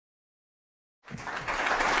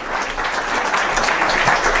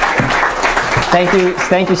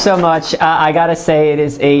Thank you so much. I gotta say, it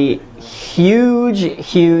is a huge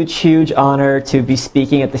honor to be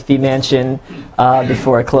speaking at the Fee Mansion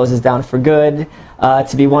before it closes down for good.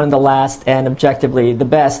 To be one of the last and objectively the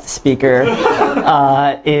best speaker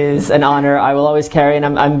is an honor I will always carry,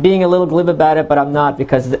 and I'm being a little glib about it, but I'm not,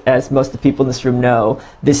 because as most of the people in this room know,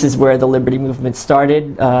 this is where the Liberty Movement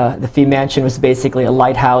started. The Fee Mansion was basically a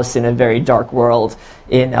lighthouse in a very dark world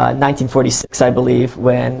in 1946, I believe,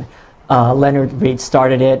 when Leonard Read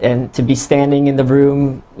started it, and to be standing in the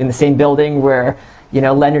room, in the same building where, you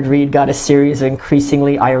know, Leonard Read got a series of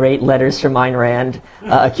increasingly irate letters from Ayn Rand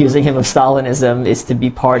accusing him of Stalinism, is to be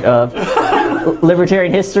part of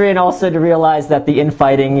libertarian history, and also to realize that the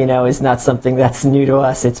infighting, you know, is not something that's new to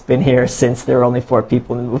us. It's been here since there were only 4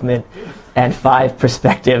 people in the movement and 5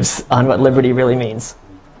 perspectives on what liberty really means.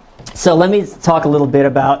 So let me talk a little bit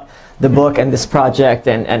about the book and this project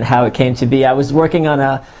and how it came to be. I was working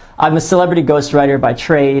on I'm a celebrity ghostwriter by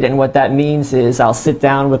trade, and what that means is I'll sit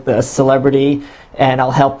down with a celebrity and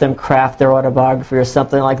I'll help them craft their autobiography or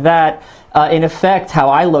something like that. In effect, how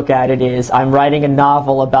I look at it is I'm writing a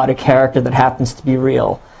novel about a character that happens to be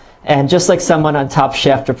real. And just like someone on Top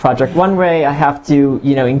Chef or Project Runway, I have to,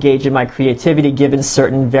 you know, engage in my creativity given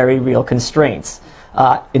certain very real constraints.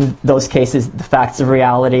 In those cases, the facts of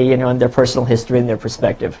reality, you know, and their personal history and their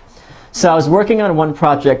perspective. So I was working on one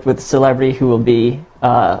project with a celebrity who will be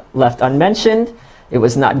left unmentioned. It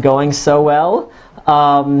was not going so well.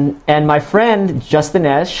 And my friend, Justin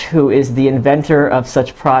Esch, who is the inventor of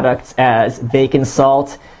such products as Bacon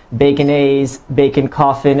Salt, Baconaise, Bacon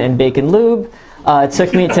Coffin, and Bacon Lube,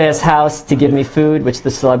 took me to his house to give me food, which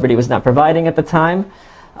the celebrity was not providing at the time.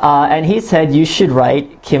 And he said, you should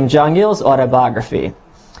write Kim Jong-il's autobiography.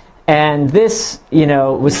 And this, you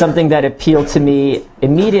know, was something that appealed to me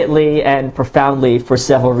immediately and profoundly for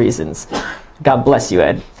several reasons. God bless you,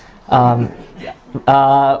 Ed.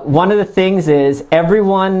 One of the things is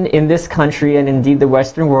everyone in this country, and indeed the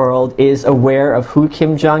Western world, is aware of who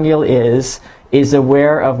Kim Jong-il is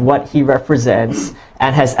aware of what he represents,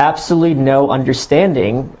 and has absolutely no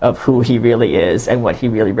understanding of who he really is and what he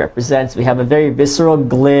really represents. We have a very visceral,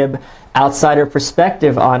 glib, outsider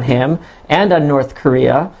perspective on him and on North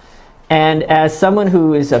Korea. And as someone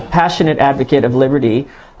who is a passionate advocate of liberty,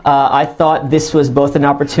 I thought this was both an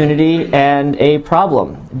opportunity and a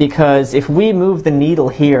problem. Because if we move the needle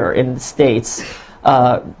here in the States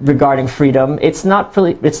regarding freedom, it's not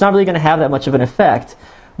really going to have that much of an effect.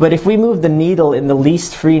 But if we move the needle in the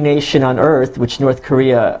least free nation on earth, which North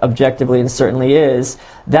Korea objectively and certainly is,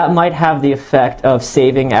 that might have the effect of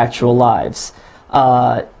saving actual lives.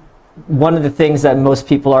 One of the things that most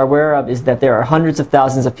people are aware of is that there are hundreds of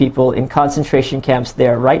thousands of people in concentration camps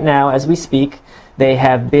there right now as we speak.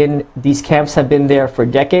 These camps have been there for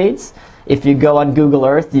decades. If you go on Google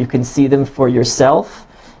Earth, you can see them for yourself.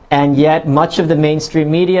 And yet much of the mainstream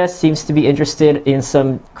media seems to be interested in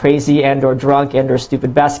some crazy and or drunk and or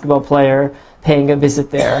stupid basketball player paying a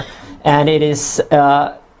visit there. And it is,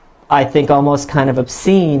 I think, almost kind of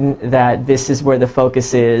obscene that this is where the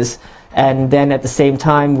focus is. And then at the same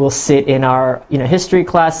time, we'll sit in our, you know, history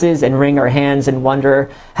classes and wring our hands and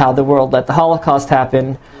wonder how the world let the Holocaust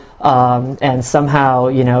happen. And somehow,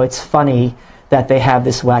 you know, it's funny that they have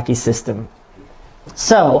this wacky system.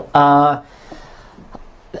 So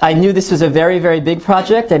I knew this was a very, very big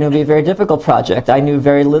project. I knew it would be a very difficult project. I knew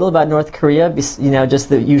very little about North Korea, you know, just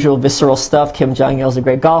the usual visceral stuff. Kim Jong-il is a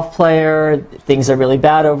great golf player. Things are really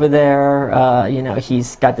bad over there. You know,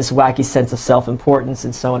 he's got this wacky sense of self-importance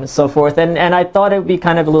and so on and so forth. And I thought it would be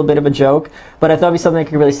kind of a little bit of a joke, but I thought it would be something I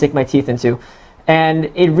could really sink my teeth into. And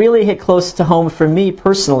it really hit close to home for me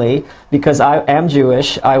personally, because I am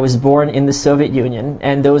Jewish. I was born in the Soviet Union,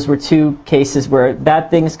 and those were 2 cases where bad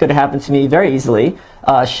things could have happened to me very easily,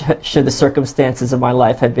 should the circumstances of my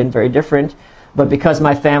life had been very different. But because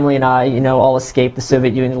my family and I, you know, all escaped the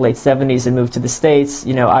Soviet Union in the late 70s and moved to the States,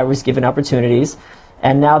 you know, I was given opportunities.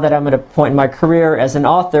 And now that I'm at a point in my career as an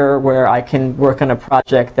author where I can work on a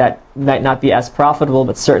project that might not be as profitable,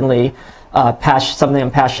 but certainly something I'm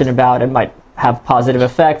passionate about and might have positive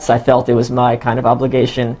effects, I felt it was my kind of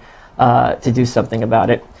obligation to do something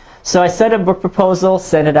about it. So I sent a book proposal,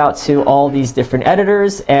 sent it out to all these different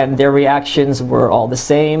editors, and their reactions were all the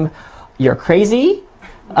same. You're crazy?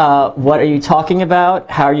 What are you talking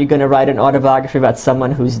about? How are you going to write an autobiography about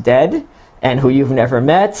someone who's dead and who you've never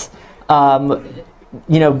met?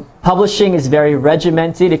 You know, publishing is very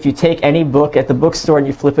regimented. If you take any book at the bookstore and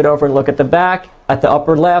you flip it over and look at the back, at the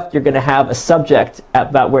upper left, you're going to have a subject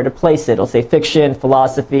about where to place it. It'll say fiction,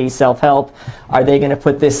 philosophy, self-help. Are they going to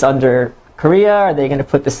put this under Korea? Are they going to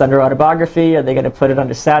put this under autobiography? Are they going to put it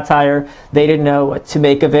under satire? They didn't know what to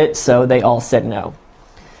make of it, so they all said no.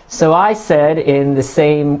 So I said, in the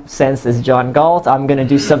same sense as John Galt, I'm going to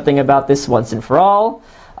do something about this once and for all.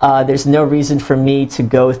 There's no reason for me to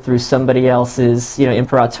go through somebody else's,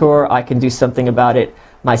 imperator. I can do something about it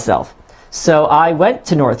myself. So I went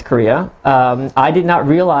to North Korea. I did not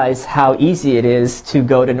realize how easy it is to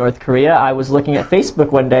go to North Korea. I was looking at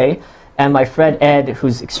Facebook one day, and my friend Ed,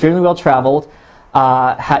 who's extremely well traveled,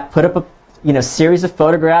 had put up a series of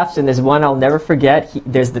photographs, and there's one I'll never forget.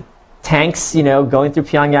 There's the tanks, going through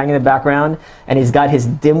Pyongyang in the background, and he's got his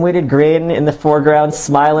dim-witted grin in the foreground,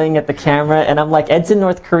 smiling at the camera, and I'm like, Ed's in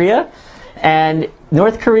North Korea? And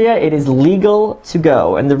North Korea, it is legal to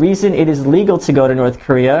go, and the reason it is legal to go to North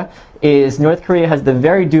Korea is North Korea has the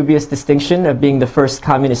very dubious distinction of being the first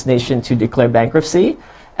communist nation to declare bankruptcy.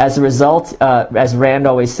 As a result, as Rand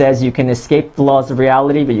always says, you can escape the laws of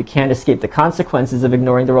reality, but you can't escape the consequences of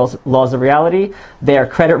ignoring the laws of reality. Their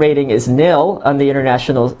credit rating is nil on the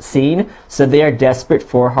international scene, so they are desperate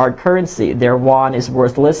for hard currency. Their yuan is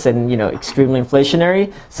worthless and extremely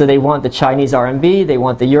inflationary, so they want the Chinese RMB, they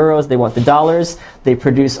want the euros, they want the dollars. They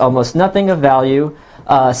produce almost nothing of value,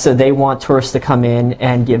 so they want tourists to come in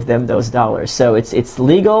and give them those dollars. So it's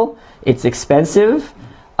legal, it's expensive,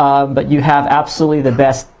 but you have absolutely the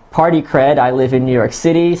best party cred. I live in New York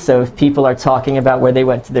City, so if people are talking about where they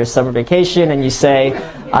went to their summer vacation and you say,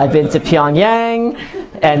 I've been to Pyongyang,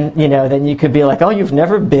 and then you could be like, oh, you've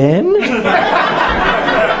never been?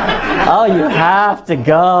 Oh, you have to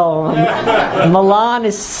go. Milan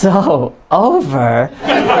is so over.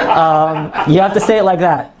 You have to say it like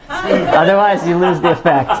that. Otherwise, you lose the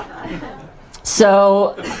effect.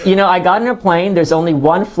 So, I got on a plane. There's only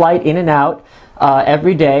one flight in and out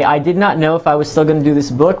every day. I did not know if I was still going to do this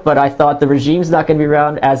book, but I thought the regime's not going to be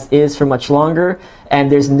around as is for much longer,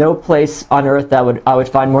 and there's no place on earth that I would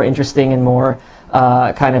find more interesting and more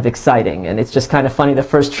kind of exciting. And it's just kind of funny, the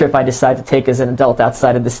first trip I decided to take as an adult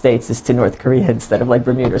outside of the States is to North Korea instead of like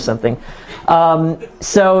Bermuda or something.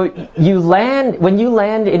 So when you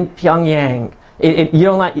land in Pyongyang,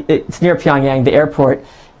 it's near Pyongyang, the airport.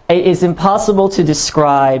 It is impossible to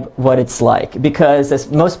describe what it's like because, as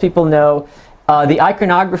most people know, the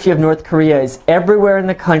iconography of North Korea is everywhere in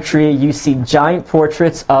the country. You see giant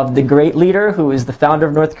portraits of the great leader who is the founder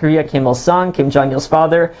of North Korea, Kim Il-sung, Kim Jong-il's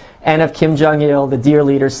father, and of Kim Jong-il, the dear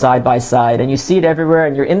leader, side by side. And you see it everywhere,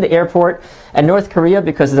 and you're in the airport. And North Korea,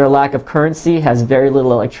 because of their lack of currency, has very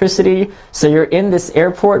little electricity. So you're in this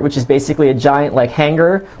airport, which is basically a giant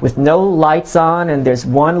hangar with no lights on, and there's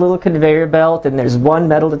one little conveyor belt, and there's one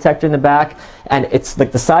metal detector in the back, and it's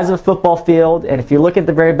like the size of a football field. And if you look at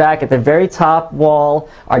the very back, at the very top wall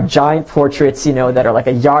are giant portraits, that are like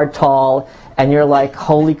a yard tall, and you're like,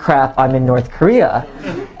 holy crap, I'm in North Korea.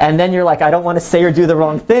 And then you're like, I don't want to say or do the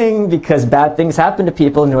wrong thing because bad things happen to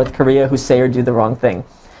people in North Korea who say or do the wrong thing.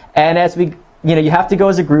 And as we, you have to go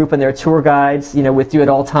as a group, and there are tour guides, with you at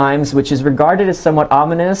all times, which is regarded as somewhat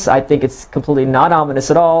ominous. I think it's completely not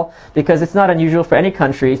ominous at all because it's not unusual for any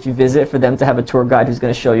country, if you visit, for them to have a tour guide who's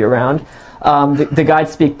going to show you around. The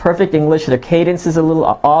guides speak perfect English. Their cadence is a little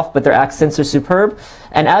off, but their accents are superb.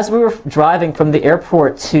 And as we were driving from the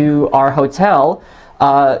airport to our hotel,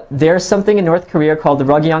 there's something in North Korea called the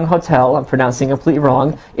Rugyang Hotel. I'm pronouncing it completely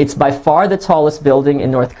wrong. It's by far the tallest building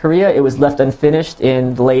in North Korea. It was left unfinished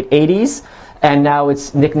in the late 80s. And now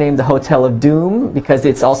it's nicknamed the Hotel of Doom because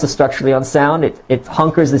it's also structurally unsound. It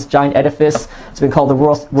hunkers this giant edifice. It's been called the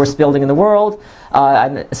worst building in the world.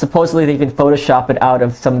 And supposedly they even Photoshop it out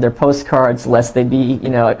of some of their postcards, lest they be,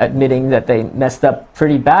 admitting that they messed up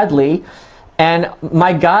pretty badly. And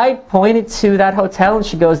my guide pointed to that hotel, and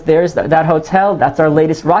she goes, there's that hotel. That's our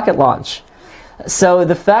latest rocket launch. So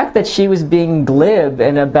the fact that she was being glib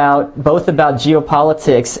and both about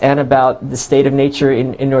geopolitics and about the state of nature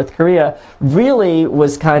in North Korea really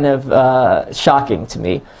was kind of shocking to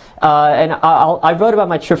me. And I wrote about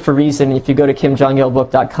my trip for a reason. If you go to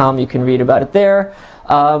kimjongilbook.com, you can read about it there.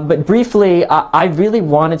 But briefly, I really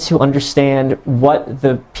wanted to understand what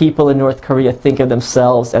the people in North Korea think of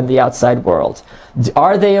themselves and the outside world.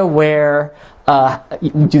 Are they aware?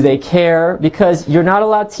 Do they care? Because you're not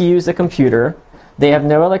allowed to use a computer. They have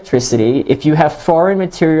no electricity. If you have foreign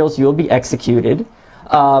materials, you'll be executed.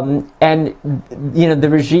 And the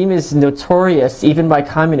regime is notorious, even by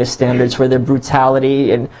communist standards, for their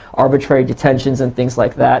brutality and arbitrary detentions and things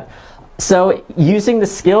like that. So using the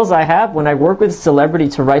skills I have when I work with a celebrity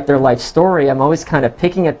to write their life story, I'm always kind of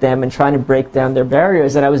picking at them and trying to break down their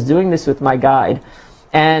barriers. And I was doing this with my guide,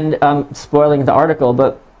 and spoiling the article,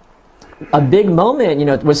 but a big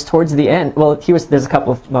moment, was towards the end. Well, there's a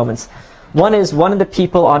couple of moments. One is one of the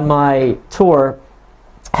people on my tour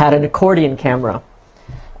had an accordion camera.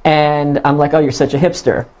 And I'm like, oh, you're such a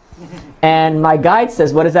hipster. And my guide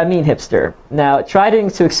says, what does that mean, hipster? Now, trying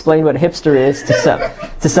to explain what a hipster is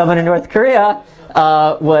to someone in North Korea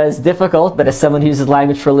was difficult, but as someone who uses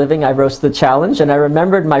language for a living, I rose to the challenge, and I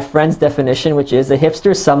remembered my friend's definition, which is a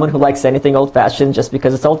hipster is someone who likes anything old-fashioned just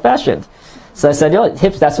because it's old-fashioned. So I said,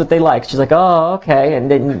 hips, that's what they like. She's like, oh, okay, and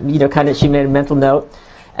then, kind of she made a mental note.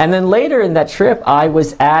 And then later in that trip, I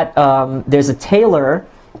was at, there's a tailor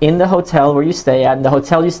in the hotel where you stay at, and the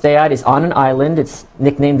hotel you stay at is on an island. It's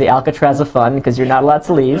nicknamed the Alcatraz of Fun because you're not allowed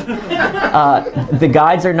to leave. The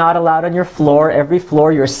guides are not allowed on your floor. Every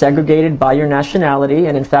floor you're segregated by your nationality,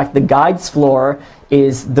 and in fact the guides' floor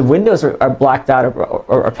is, the windows are blacked out,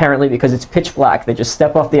 or apparently because it's pitch black. They just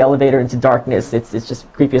step off the elevator into darkness. It's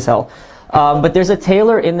just creepy as hell. But there's a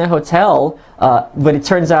tailor in the hotel, but it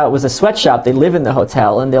turns out it was a sweatshop. They live in the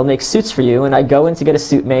hotel, and they'll make suits for you. And I go in to get a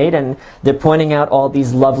suit made, and they're pointing out all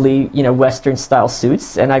these lovely, Western-style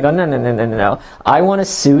suits. And I go, no, no, no, no, no, no. I want a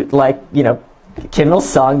suit like, Kim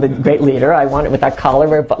Il-sung, the great leader. I want it with that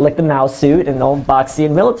collar, like the Mao suit, and all boxy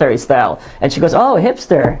and military style. And she goes, oh,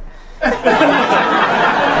 hipster.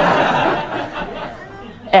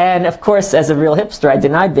 And of course, as a real hipster, I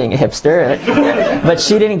denied being a hipster. But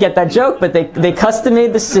she didn't get that joke, but they custom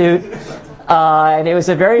made the suit. And it was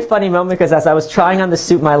a very funny moment because as I was trying on the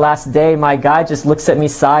suit my last day, my guy just looks at me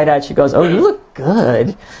side-eyed. She goes, oh, you look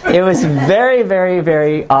good. It was a very, very,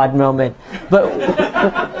 very odd moment. But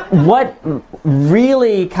what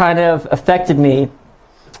really kind of affected me,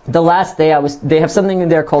 the last day they have something in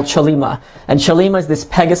there called Cholima. And Cholima is this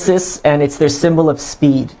Pegasus, and it's their symbol of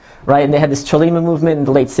speed. Right, and they had this Cholima movement in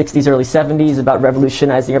the late 60s, early 70s about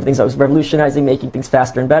revolutionizing everything. So I was revolutionizing, making things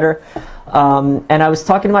faster and better. And I was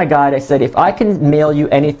talking to my guide. I said, if I can mail you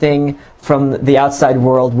anything from the outside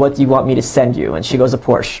world, what do you want me to send you? And she goes, a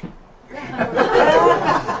Porsche.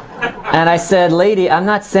 And I said, lady, I'm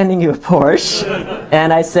not sending you a Porsche.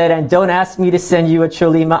 And I said, and don't ask me to send you a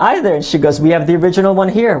Cholima either. And she goes, we have the original one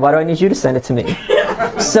here. Why do I need you to send it to me?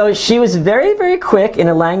 So she was very, very quick in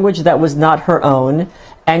a language that was not her own.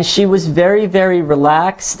 And she was very, very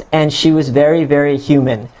relaxed, and she was very, very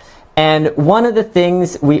human. And one of the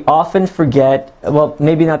things we often forget, well,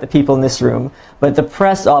 maybe not the people in this room, but the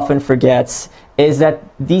press often forgets, is that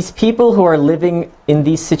these people who are living in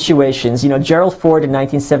these situations, Gerald Ford in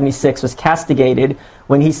 1976 was castigated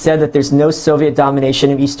when he said that there's no Soviet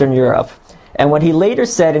domination in Eastern Europe. And what he later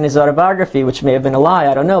said in his autobiography, which may have been a lie,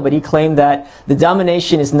 I don't know, but he claimed that the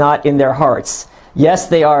domination is not in their hearts. Yes,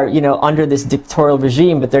 they are, under this dictatorial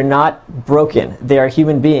regime, but they're not broken. They are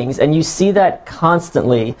human beings. And you see that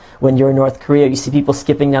constantly when you're in North Korea. You see people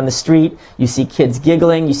skipping down the street. You see kids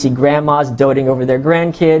giggling. You see grandmas doting over their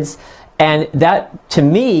grandkids. And that, to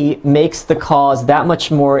me, makes the cause that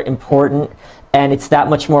much more important, and it's that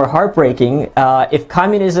much more heartbreaking. If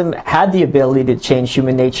communism had the ability to change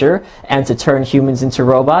human nature and to turn humans into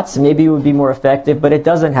robots, maybe it would be more effective, but it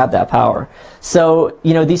doesn't have that power. So,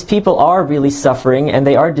 these people are really suffering, and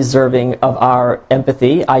they are deserving of our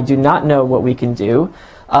empathy. I do not know what we can do,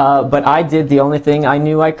 but I did the only thing I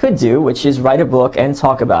knew I could do, which is write a book and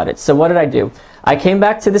talk about it. So what did I do? I came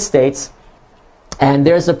back to the States, and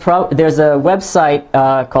there's a website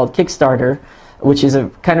called Kickstarter, which is a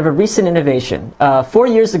kind of a recent innovation. 4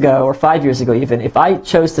 years ago, or 5 years ago even, if I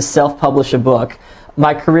chose to self-publish a book,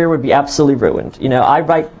 my career would be absolutely ruined. I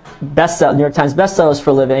write New York Times bestsellers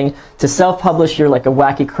for a living. To self-publish, you're like a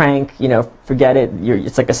wacky crank, forget it.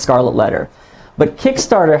 It's like a scarlet letter. But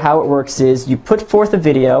Kickstarter, how it works is you put forth a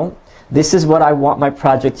video. This is what I want my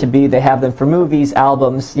project to be. They have them for movies,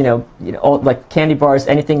 albums, like candy bars,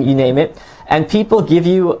 anything, you name it. And people give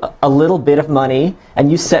you a little bit of money,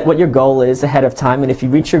 and you set what your goal is ahead of time. And if you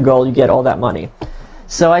reach your goal, you get all that money.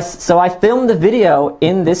 So I filmed the video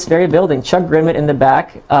in this very building. Chuck Grimmett in the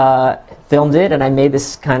back filmed it, and I made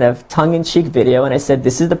this kind of tongue-in-cheek video. And I said,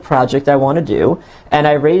 this is the project I want to do. And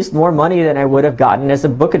I raised more money than I would have gotten as a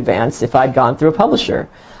book advance if I'd gone through a publisher.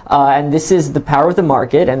 And this is the power of the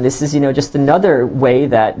market, and this is, just another way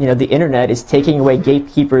that, the internet is taking away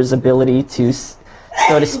gatekeepers' ability to,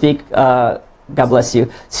 so to speak, God bless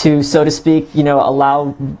you, to, so to speak,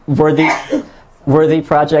 allow worthy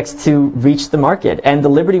projects to reach the market. And the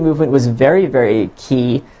Liberty Movement was very, very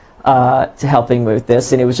key to helping with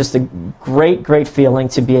this, and it was just a great, great feeling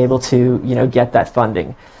to be able to, get that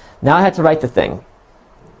funding. Now I had to write the thing.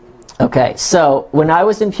 Okay, so when I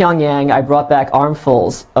was in Pyongyang, I brought back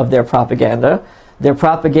armfuls of their propaganda. Their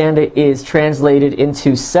propaganda is translated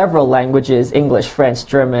into several languages: English, French,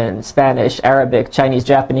 German, Spanish, Arabic, Chinese,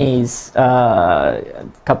 Japanese, a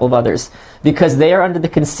couple of others, because they are under the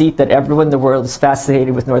conceit that everyone in the world is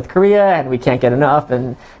fascinated with North Korea and we can't get enough,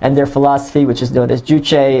 and their philosophy, which is known as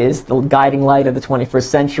Juche, is the guiding light of the 21st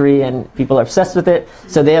century, and people are obsessed with it.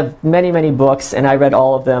 So they have many, many books, and I read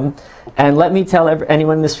all of them. And let me tell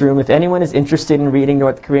anyone in this room, if anyone is interested in reading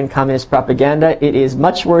North Korean communist propaganda, it is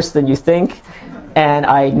much worse than you think. And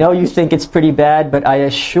I know you think it's pretty bad, but I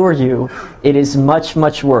assure you it is much,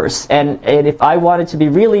 much worse. And if I wanted to be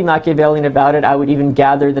really Machiavellian about it, I would even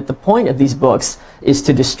gather that the point of these books is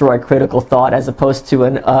to destroy critical thought as opposed to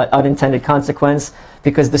an unintended consequence,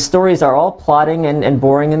 because the stories are all plotting and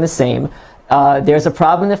boring and the same. There's a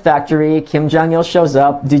problem in the factory. Kim Jong-il shows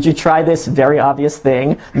up. Did you try this very obvious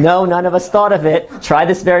thing? No, none of us thought of it. Try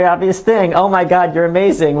this very obvious thing. Oh my God, you're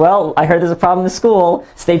amazing. Well, I heard there's a problem in the school.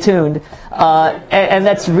 Stay tuned. And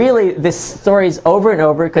that's really, this story is over and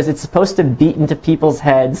over because it's supposed to beat into people's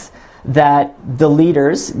heads that the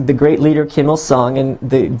leaders, the great leader Kim Il-sung and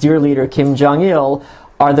the dear leader Kim Jong-il,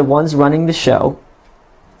 are the ones running the show.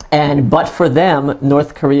 And but for them,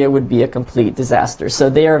 North Korea would be a complete disaster. So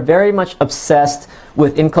they are very much obsessed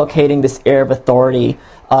with inculcating this air of authority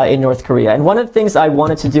in North Korea. And one of the things I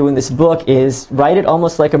wanted to do in this book is write it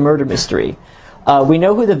almost like a murder mystery. We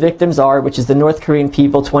know who the victims are, which is the North Korean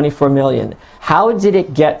people, 24 million. How did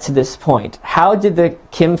it get to this point? How did the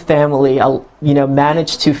Kim family,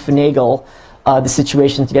 manage to finagle the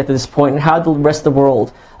situation to get to this point? And how did the rest of the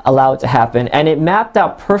world allow it to happen? And it mapped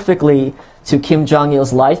out perfectly to Kim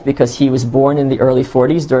Jong-il's life, because he was born in the early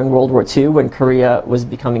 40s during World War II when Korea was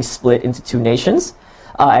becoming split into two nations.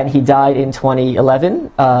 And he died in 2011.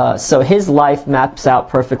 So his life maps out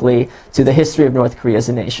perfectly to the history of North Korea as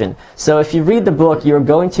a nation. So if you read the book, you're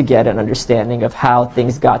going to get an understanding of how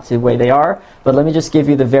things got to the way they are. But let me just give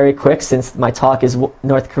you the very quick, since my talk is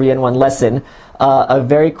North Korea in one lesson, a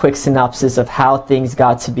very quick synopsis of how things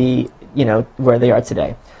got to be, where they are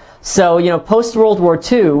today. So, post-World War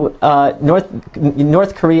II,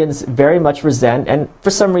 North Koreans very much resent, and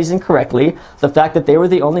for some reason correctly, the fact that they were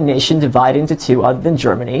the only nation divided into two other than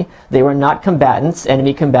Germany. They were not combatants,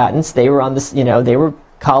 enemy combatants. They were on this, they were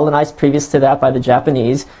colonized previous to that by the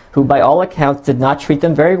Japanese, who by all accounts did not treat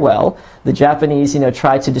them very well. The Japanese,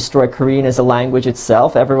 tried to destroy Korean as a language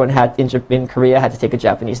itself. Everyone in Korea had to take a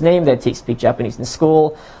Japanese name. They had to speak Japanese in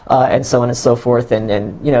school, and so on and so forth. And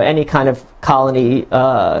any kind of colony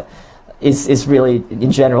is really,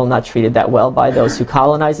 in general, not treated that well by those who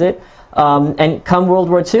colonize it. And come World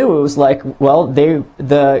War II, it was like, well,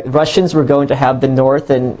 the Russians were going to have the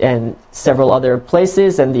North and several other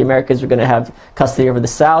places, and the Americans were going to have custody over the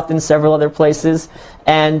South and several other places.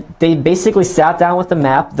 And they basically sat down with the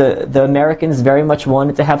map. The Americans very much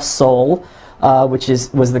wanted to have Seoul, which is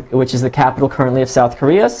the capital currently of South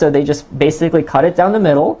Korea. So they just basically cut it down the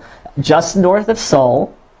middle, just north of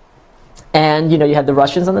Seoul. And you had the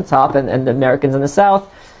Russians on the top and the Americans on the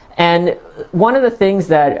south. And one of the things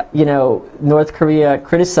that, North Korea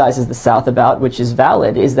criticizes the South about, which is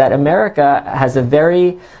valid, is that America has a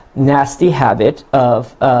very nasty habit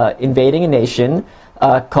of invading a nation,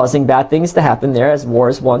 causing bad things to happen there, as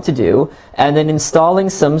wars want to do, and then installing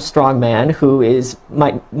some strongman who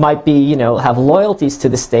might be, have loyalties to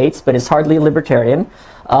the states, but is hardly a libertarian,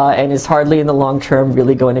 and is hardly in the long term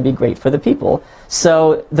really going to be great for the people.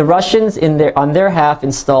 So the Russians on their half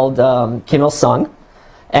installed Kim Il-sung,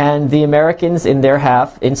 and the Americans in their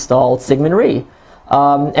half installed Syngman Rhee.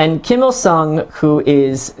 And Kim Il-sung, who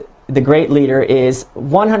is the great leader, is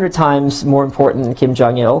 100 times more important than Kim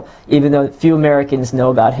Jong-il, even though few Americans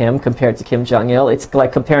know about him compared to Kim Jong-il. It's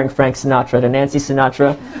like comparing Frank Sinatra to Nancy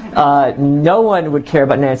Sinatra. No one would care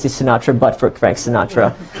about Nancy Sinatra but for Frank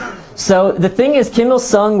Sinatra. So the thing is, Kim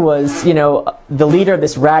Il-sung was, the leader of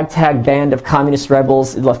this ragtag band of communist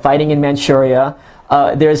rebels fighting in Manchuria.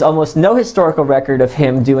 There's almost no historical record of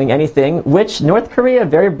him doing anything, which North Korea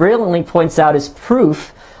very brilliantly points out as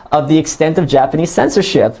proof of the extent of Japanese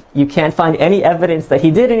censorship. You can't find any evidence that he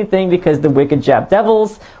did anything because the wicked Jap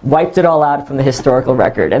devils wiped it all out from the historical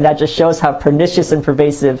record. And that just shows how pernicious and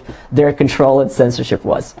pervasive their control and censorship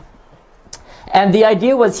was. And the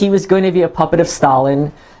idea was he was going to be a puppet of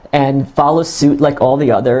Stalin and follow suit like all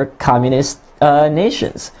the other communist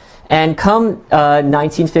nations. And come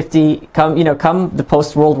 1950, come the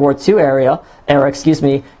post-World War II era,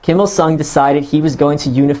 Kim Il-sung decided he was going to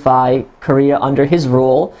unify Korea under his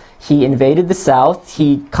rule. He invaded the South.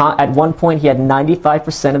 At one point, he had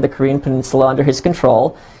 95% of the Korean peninsula under his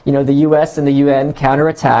control. The U.S. and the UN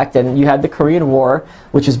counterattacked, and you had the Korean War,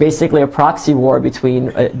 which was basically a proxy war between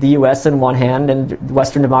the U.S. on one hand and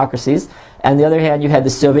Western democracies, and the other hand, you had the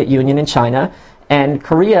Soviet Union and China. And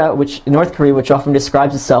Korea, North Korea, which often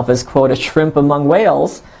describes itself as, quote, a shrimp among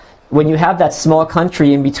whales, when you have that small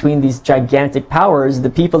country in between these gigantic powers, the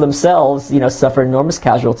people themselves, suffer enormous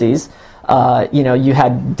casualties. You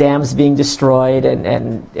had dams being destroyed,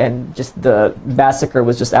 and just the massacre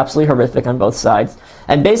was just absolutely horrific on both sides.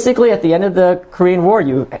 And basically, at the end of the Korean War,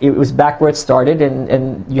 it was back where it started,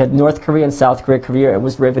 and you had North Korea and South Korea. Korea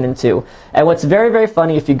was riven in two. And what's very, very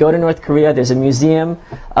funny, if you go to North Korea, there's a museum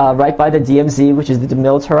right by the DMZ, which is the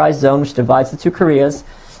demilitarized zone, which divides the two Koreas,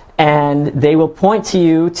 and they will point to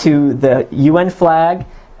you to the UN flag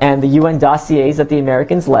and the UN dossiers that the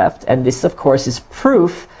Americans left, and this, of course, is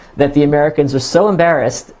proof that the Americans were so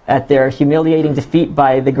embarrassed at their humiliating defeat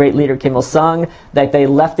by the great leader Kim Il-sung that they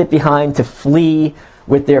left it behind to flee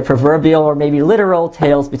with their proverbial or maybe literal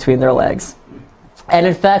tails between their legs. And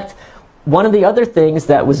in fact, one of the other things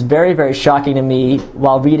that was very, very shocking to me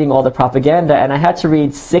while reading all the propaganda, and I had to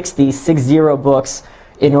read 60 books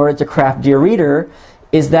in order to craft Dear Reader,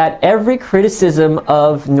 is that every criticism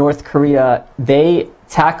of North Korea, they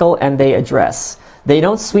tackle and they address. They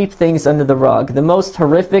don't sweep things under the rug. The most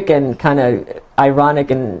horrific and kind of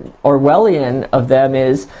ironic and Orwellian of them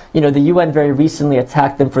is, the UN very recently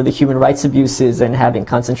attacked them for the human rights abuses and having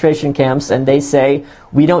concentration camps, and they say,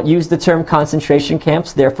 we don't use the term concentration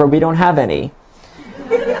camps, therefore we don't have any.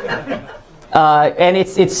 And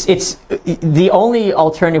it's the only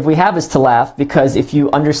alternative we have is to laugh, because if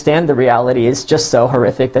you understand the reality, it's just so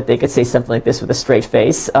horrific that they could say something like this with a straight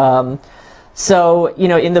face. So,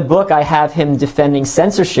 in the book, I have him defending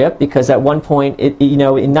censorship, because at one point,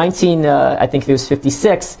 in I think it was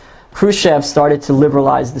 56, Khrushchev started to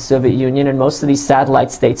liberalize the Soviet Union, and most of these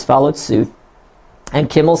satellite states followed suit. And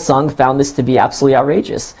Kim Il-sung found this to be absolutely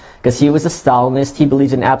outrageous, because he was a Stalinist. He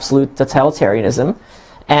believed in absolute totalitarianism.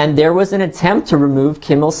 And there was an attempt to remove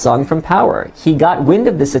Kim Il-sung from power. He got wind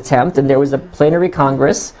of this attempt, and there was a plenary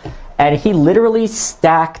Congress, and he literally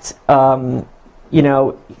stacked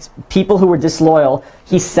people who were disloyal.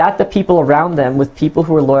 He sat the people around them with people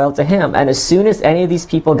who were loyal to him. And as soon as any of these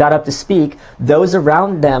people got up to speak, those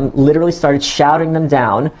around them literally started shouting them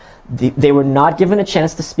down. They were not given a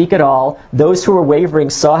chance to speak at all. Those who were wavering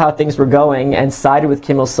saw how things were going and sided with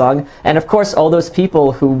Kim Il-sung. And of course, all those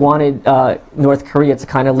people who wanted North Korea to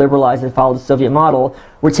kind of liberalize and follow the Soviet model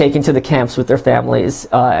were taken to the camps with their families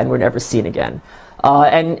and were never seen again.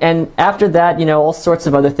 And after that, all sorts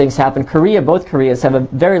of other things happened. Both Koreas have a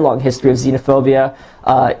very long history of xenophobia,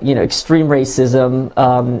 extreme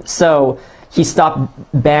racism. So he stopped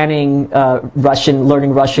banning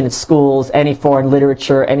learning Russian at schools, any foreign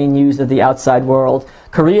literature, any news of the outside world.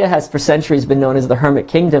 Korea has for centuries been known as the hermit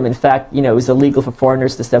kingdom. In fact, it was illegal for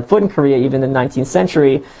foreigners to step foot in Korea even in the 19th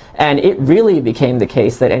century. And it really became the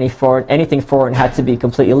case that anything foreign had to be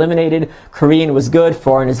completely eliminated. Korean was good,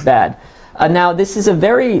 foreign is bad. Now, this is a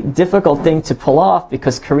very difficult thing to pull off,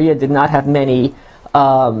 because Korea did not have many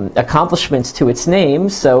accomplishments to its name.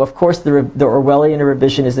 So, of course, the Orwellian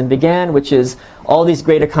revisionism began, which is all these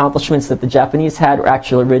great accomplishments that the Japanese had were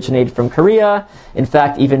actually originated from Korea. In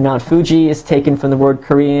fact, even Mount Fuji is taken from the word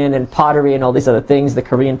Korean, and pottery and all these other things the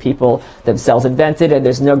Korean people themselves invented, and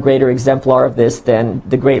there's no greater exemplar of this than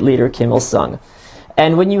the great leader Kim Il-sung.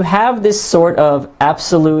 And when you have this sort of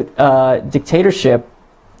absolute dictatorship,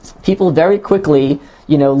 people very quickly,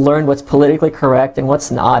 learn what's politically correct and what's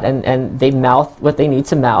not, and they mouth what they need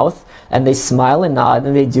to mouth, and they smile and nod,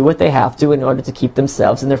 and they do what they have to in order to keep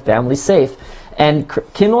themselves and their families safe. And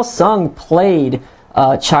Kim Il-sung played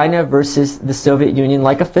China versus the Soviet Union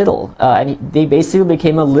like a fiddle. And they basically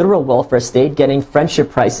became a literal welfare state, getting friendship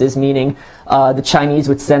prices, meaning the Chinese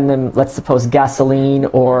would send them, let's suppose, gasoline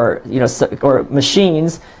or or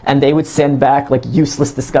machines, and they would send back like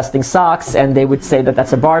useless, disgusting socks, and they would say that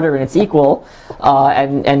that's a barter and it's equal.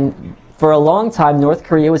 And for a long time, North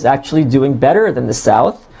Korea was actually doing better than the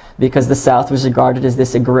South, because the South was regarded as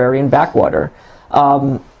this agrarian backwater.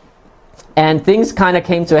 And things kind of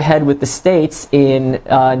came to a head with the States in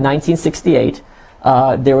 1968.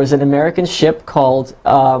 There was an American ship called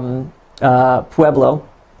Pueblo,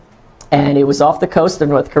 and it was off the coast of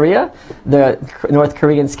North Korea. The North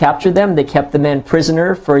Koreans captured them. They kept the men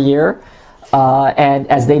prisoner for a year. And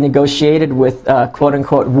as they negotiated with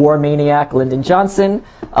quote-unquote war maniac Lyndon Johnson,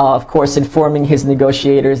 of course informing his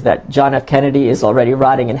negotiators that John F. Kennedy is already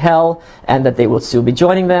rotting in hell and that they will soon be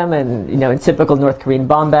joining them. And, in typical North Korean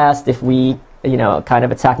bombast, if we, kind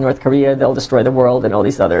of attack North Korea, they'll destroy the world and all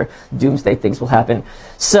these other doomsday things will happen.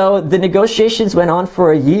 So the negotiations went on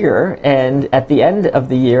for a year, and at the end of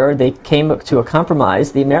the year, they came to a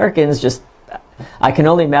compromise. The Americans just I can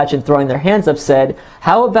only imagine throwing their hands up, said,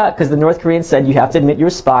 how about, because the North Koreans said, you have to admit you're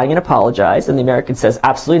spying and apologize, and the American says,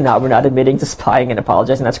 absolutely not, we're not admitting to spying and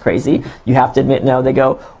apologizing, that's crazy. You have to admit no. They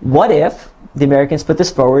go, what if, the Americans put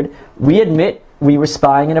this forward, we admit we were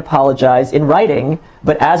spying and apologize in writing,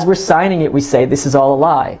 but as we're signing it, we say this is all a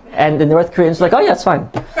lie. And the North Koreans were like, oh yeah, it's fine.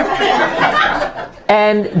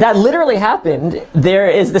 And that literally happened. There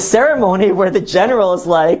is the ceremony where the general is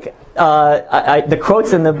like, the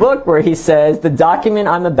quotes in the book where he says, the document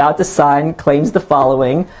I'm about to sign claims the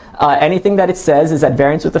following. Anything that it says is at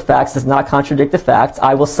variance with the facts, does not contradict the facts.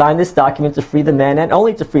 I will sign this document to free the men and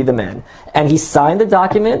only to free the men. And he signed the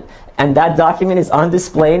document, and that document is on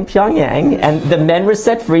display in Pyongyang, and the men were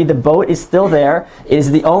set free. The boat is still there. It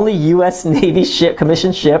is the only U.S. Navy ship,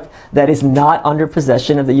 commissioned ship, that is not under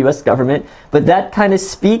possession of the U.S. government. But that kind of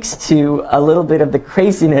speaks to a little bit of the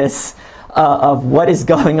craziness of what is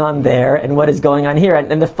going on there and what is going on here.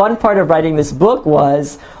 And the fun part of writing this book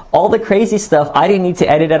was all the crazy stuff I didn't need to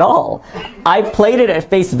edit at all. I played it at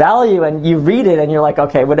face value, and you read it and you're like,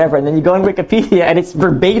 okay, whatever. And then you go on Wikipedia and it's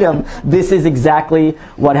verbatim. This is exactly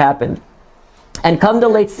what happened. And come the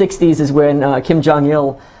late 60s is when Kim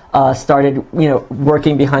Jong-il started,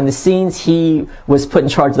 working behind the scenes. He was put in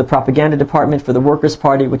charge of the propaganda department for the Workers'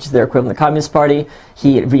 Party, which is their equivalent to the Communist Party.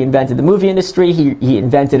 He reinvented the movie industry. He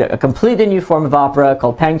invented a completely new form of opera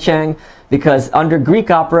called pangchang, because under Greek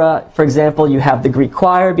opera, for example, you have the Greek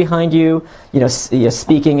choir behind you,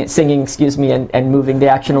 singing, and moving the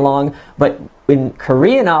action along. But in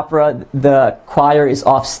Korean opera, the choir is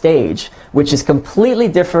off stage, which is completely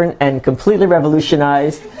different and completely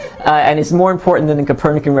revolutionized, and is more important than the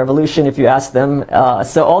Copernican revolution, if you ask them.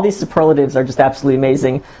 So all these superlatives are just absolutely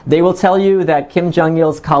amazing. They will tell you that Kim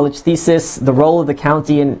Jong-il's college thesis, the role of the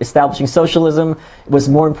county in establishing socialism, was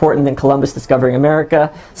more important than Columbus discovering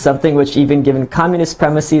America, something which, even given communist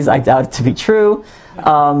premises, I doubt it to be true.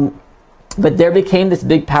 But there became this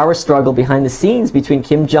big power struggle behind the scenes between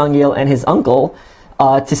Kim Jong-il and his uncle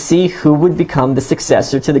to see who would become the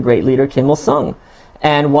successor to the great leader Kim Il-sung.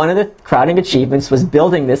 And one of the crowning achievements was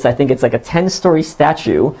building this, I think it's like a 10-story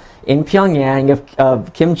statue in Pyongyang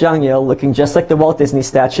of Kim Jong-il looking just like the Walt Disney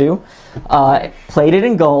statue, plated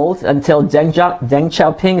in gold, until Deng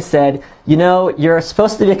Xiaoping said, you're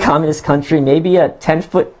supposed to be a communist country, maybe a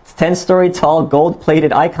 10-story tall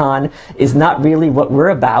gold-plated icon is not really what we're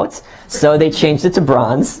about. So they changed it to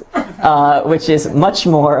bronze, which is much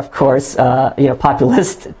more, of course,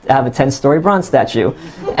 populist to have a 10-story bronze statue.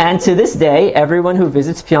 And to this day, everyone who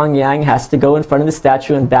visits Pyongyang has to go in front of the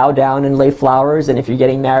statue and bow down and lay flowers. And if you're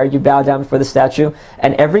getting married, you bow down before the statue.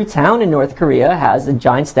 And every town in North Korea has a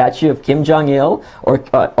giant statue of Kim Jong-il, or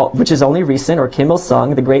which is only recent, or Kim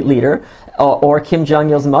Il-sung, the great leader, or Kim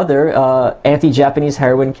Jong-il's mother, anti-Japanese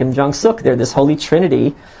heroine Kim Jong-suk. They're this holy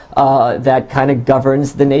trinity that kind of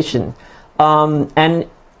governs the nation. And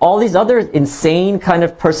all these other insane kind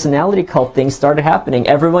of personality cult things started happening.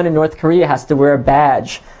 Everyone in North Korea has to wear a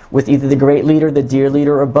badge with either the great leader, the dear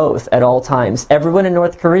leader, or both at all times. Everyone in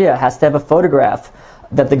North Korea has to have a photograph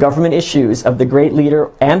that the government issues of the great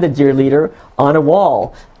leader and the dear leader on a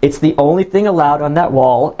wall. It's the only thing allowed on that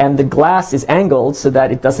wall, and the glass is angled so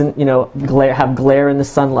that it doesn't, have glare in the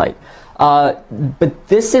sunlight. But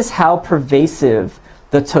this is how pervasive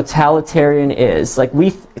the totalitarian is. Like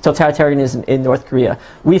totalitarianism in North Korea.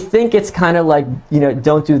 We think it's kind of like,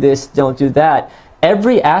 don't do this, don't do that.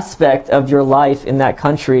 Every aspect of your life in that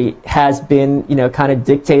country has been, kind of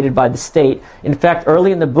dictated by the state. In fact,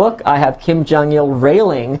 early in the book, I have Kim Jong-il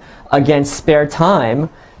railing against spare time,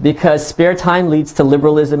 because spare time leads to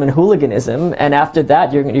liberalism and hooliganism, and after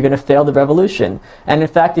that, you're going to fail the revolution. And in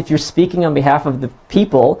fact, if you're speaking on behalf of the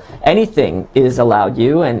people, anything is allowed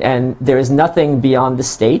you, and there is nothing beyond the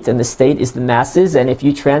state, and the state is the masses, and if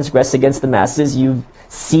you transgress against the masses, you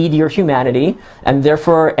cede your humanity, and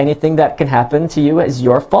therefore anything that can happen to you is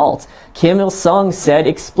your fault. Kim Il-sung said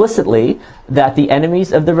explicitly that the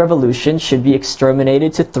enemies of the revolution should be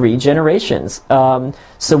exterminated to 3 generations.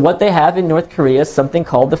 So what they have in North Korea is something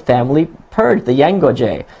called the family purge, the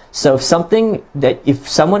Yanggoje. So if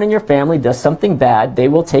someone in your family does something bad, they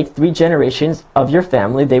will take 3 generations of your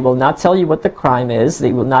family. They will not tell you what the crime is.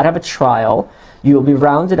 They will not have a trial. You will be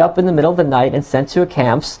rounded up in the middle of the night and sent to a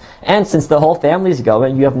camps. And since the whole family is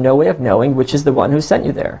going, you have no way of knowing which is the one who sent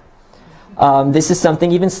you there. This is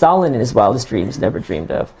something even Stalin in his wildest dreams never dreamed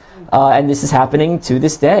of. And this is happening to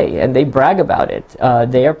this day, and they brag about it.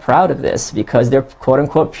 They are proud of this because they're,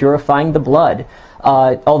 quote-unquote, purifying the blood.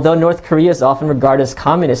 Although North Korea is often regarded as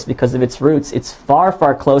communist because of its roots, it's far,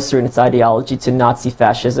 far closer in its ideology to Nazi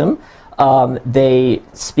fascism. They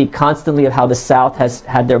speak constantly of how the South has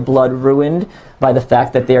had their blood ruined by the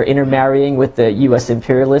fact that they are intermarrying with the U.S.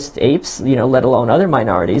 imperialist apes, let alone other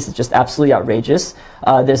minorities. It's just absolutely outrageous.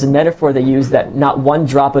 There's a metaphor they use that not one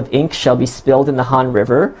drop of ink shall be spilled in the Han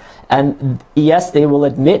River. And yes, they will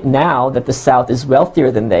admit now that the South is wealthier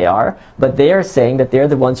than they are, but they are saying that they're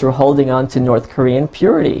the ones who are holding on to North Korean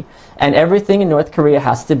purity. And everything in North Korea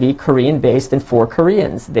has to be Korean-based and for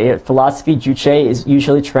Koreans. Their philosophy, juche, is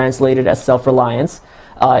usually translated as self-reliance.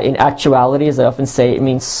 In actuality, as I often say, it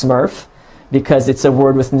means smurf, because it's a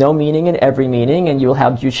word with no meaning and every meaning, and you'll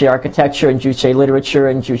have juche architecture and juche literature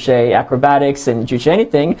and juche acrobatics and juche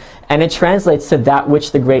anything, and it translates to that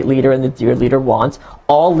which the great leader and the dear leader want.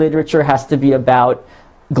 All literature has to be about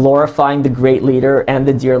glorifying the great leader and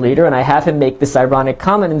the dear leader, and I have him make this ironic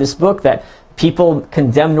comment in this book that people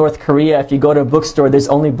condemn North Korea. If you go to a bookstore, there's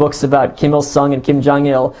only books about Kim Il-sung and Kim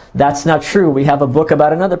Jong-il. That's not true. We have a book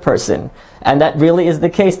about another person. And that really is the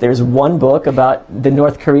case. There's one book about the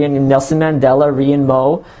North Korean Nelson Mandela, Rhyn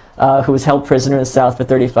Mo, who was held prisoner in the South for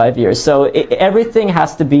 35 years. So everything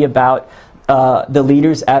has to be about the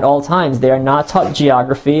leaders at all times. They are not taught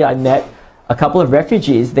geography. I met a couple of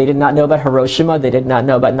refugees. They did not know about Hiroshima. They did not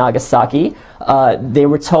know about Nagasaki. They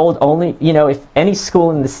were told only, if any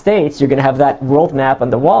school in the States, you're going to have that world map on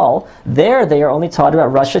the wall. There, they are only taught about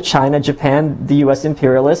Russia, China, Japan, the U.S.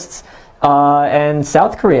 imperialists, and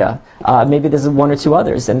South Korea. Maybe there's one or two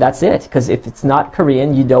others, and that's it. Because if it's not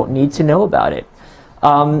Korean, you don't need to know about it.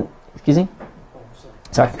 Excuse me?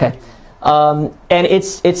 Sorry, okay. And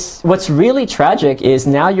it's what's really tragic is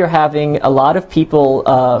now you're having a lot of people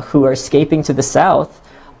who are escaping to the South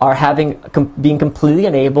are being completely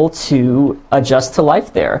unable to adjust to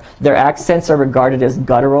life there. Their accents are regarded as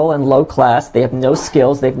guttural and low class. They have no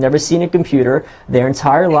skills. They've never seen a computer. Their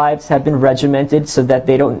entire lives have been regimented so that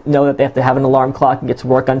they don't know that they have to have an alarm clock and get to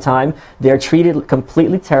work on time. They're treated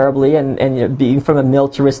completely terribly, and being from a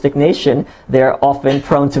militaristic nation, they're often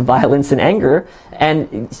prone to violence and anger.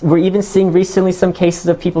 And we're even seeing recently some cases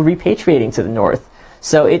of people repatriating to the North.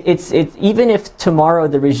 So even if tomorrow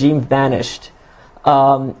the regime vanished,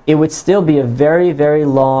 it would still be a very, very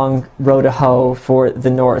long road to hoe for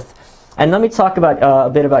the North. And let me talk about a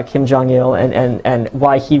bit about Kim Jong-il and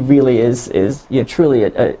why he really is truly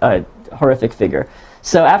a horrific figure.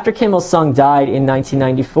 So after Kim Il-sung died in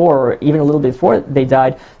 1994, or even a little bit before they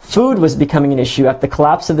died, food was becoming an issue. After the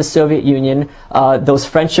collapse of the Soviet Union, those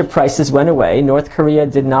friendship prices went away. North Korea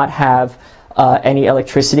did not have any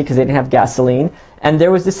electricity because they didn't have gasoline. And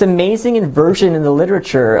there was this amazing inversion in the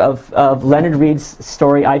literature of Leonard Read's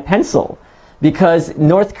story, I, Pencil. Because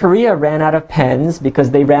North Korea ran out of pens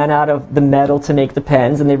because they ran out of the metal to make the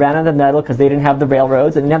pens, and they ran out of metal because they didn't have the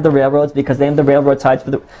railroads, and they didn't have the railroads because they had the railroad ties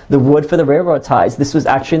for the wood for the railroad ties. This was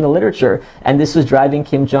actually in the literature, and this was driving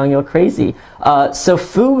Kim Jong-il crazy. So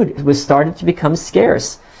food was starting to become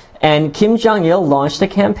scarce. And Kim Jong-il launched a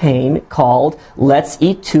campaign called Let's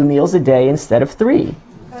Eat 2 meals a day instead of 3.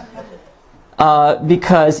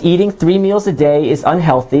 Because eating 3 meals a day is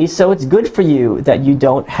unhealthy, so it's good for you that you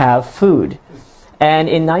don't have food. And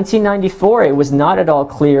in 1994, it was not at all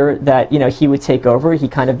clear that he would take over. He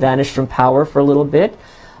kind of vanished from power for a little bit.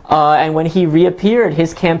 And when he reappeared,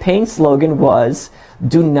 his campaign slogan was,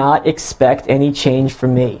 "Do not expect any change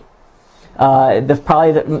from me."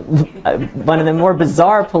 Probably one of the more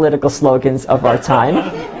bizarre political slogans of our time.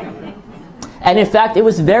 And in fact, it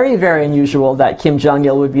was very, very unusual that Kim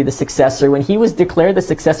Jong-il would be the successor. When he was declared the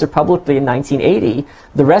successor publicly in 1980,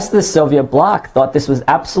 the rest of the Soviet bloc thought this was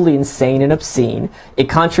absolutely insane and obscene. It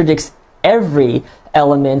contradicts every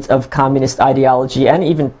element of communist ideology and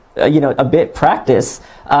even, a bit practice.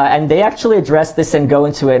 And they actually address this and go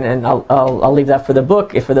into it, and I'll leave that for the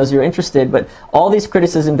book for those who are interested. But all these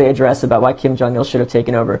criticisms they address about why Kim Jong-il should have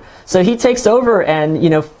taken over. So he takes over, and,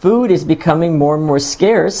 food is becoming more and more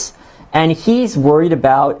scarce. And he's worried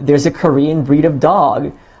about, there's a Korean breed of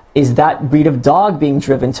dog. Is that breed of dog being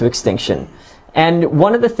driven to extinction? And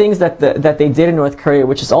one of the things that they did in North Korea,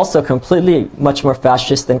 which is also completely much more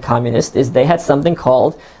fascist than communist, is they had something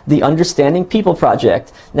called the Understanding People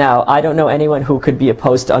Project. Now, I don't know anyone who could be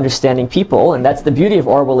opposed to understanding people, and that's the beauty of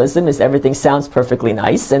Orwellism, is everything sounds perfectly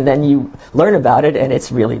nice, and then you learn about it, and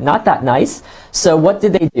it's really not that nice. So what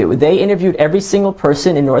did they do? They interviewed every single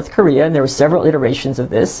person in North Korea, and there were several iterations of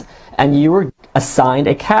this, and you were assigned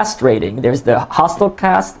a caste rating. There's the hostile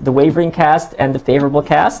caste, the wavering caste, and the favorable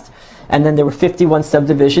caste. And then there were 51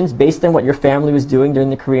 subdivisions based on what your family was doing during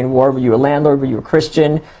the Korean War. Were you a landlord? Were you a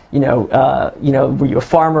Christian? Were you a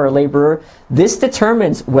farmer or a laborer? This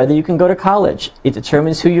determines whether you can go to college. It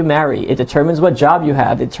determines who you marry. It determines what job you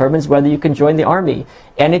have. It determines whether you can join the army.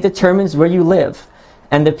 And it determines where you live.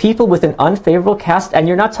 And the people with an unfavorable caste, and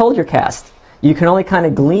you're not told your caste. You can only kind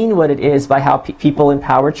of glean what it is by how people in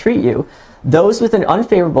power treat you. Those with an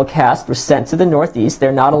unfavorable caste were sent to the northeast.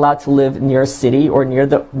 They're not allowed to live near a city or near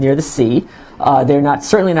the sea. They're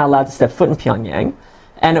certainly not allowed to step foot in Pyongyang.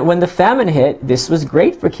 And when the famine hit, this was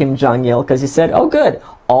great for Kim Jong-il because he said, oh good,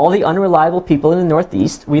 all the unreliable people in the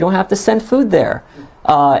northeast, we don't have to send food there.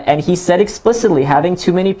 And he said explicitly, having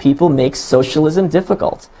too many people makes socialism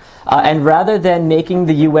difficult. And rather than making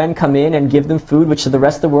the UN come in and give them food, which the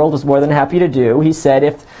rest of the world was more than happy to do, he said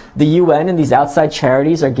if the UN and these outside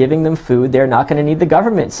charities are giving them food, they're not going to need the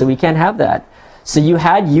government, so we can't have that. So you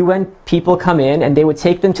had UN people come in, and they would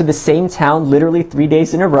take them to the same town literally 3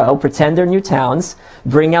 days in a row, pretend they're new towns,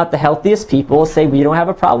 bring out the healthiest people, say, we don't have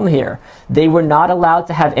a problem here. They were not allowed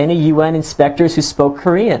to have any UN inspectors who spoke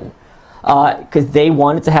Korean, because they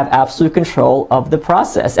wanted to have absolute control of the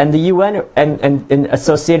process. And the UN and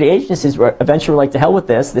associated agencies were eventually like, to hell with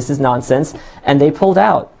this is nonsense, and they pulled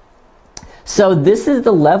out. So this is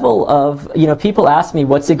the level of, people ask me,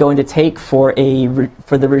 what's it going to take for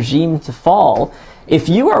the regime to fall? If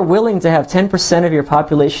you are willing to have 10% of your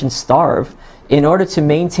population starve in order to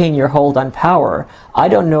maintain your hold on power, I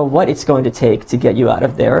don't know what it's going to take to get you out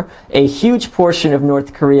of there. A huge portion of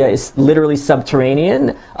North Korea is literally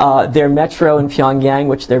subterranean. Their metro in Pyongyang,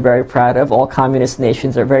 which they're very proud of, all communist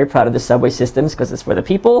nations are very proud of the subway systems because it's for the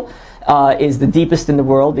people, is the deepest in the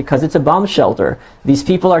world because it's a bomb shelter. These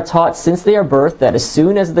people are taught since they are birthed that as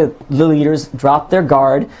soon as the leaders drop their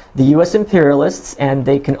guard, the U.S. imperialists, and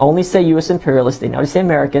they can only say U.S. imperialists, they never say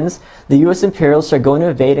Americans, the U.S. imperialists are going to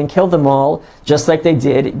invade and kill them all, just like they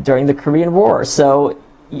did during the Korean War. So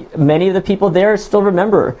many of the people there still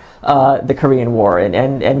remember the Korean War,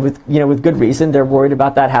 and with good reason. They're worried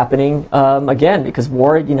about that happening again, because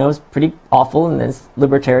war is pretty awful, and as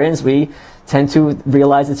libertarians we tend to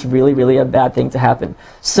realize it's really, really a bad thing to happen.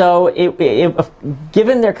 So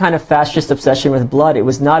given their kind of fascist obsession with blood, it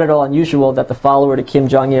was not at all unusual that the follower to Kim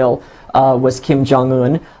Jong-il was Kim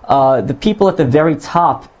Jong-un. The people at the very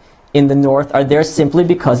top in the North are there simply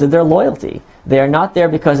because of their loyalty. They are not there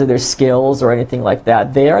because of their skills or anything like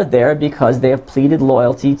that. They are there because they have pleaded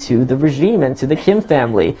loyalty to the regime and to the Kim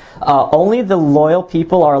family. Only the loyal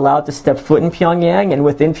people are allowed to step foot in Pyongyang, and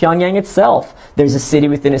within Pyongyang itself, there's a city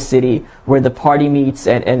within a city where the party meets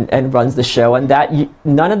and runs the show, and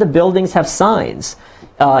none of the buildings have signs.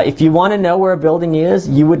 If you want to know where a building is,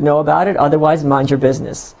 you would know about it. Otherwise, mind your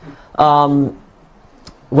business.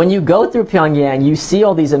 When you go through Pyongyang, you see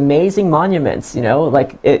all these amazing monuments,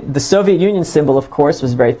 the Soviet Union symbol, of course,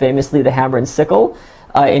 was very famously the hammer and sickle.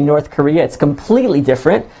 In North Korea, it's completely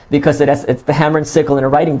different because it's the hammer and sickle and a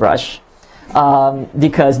writing brush.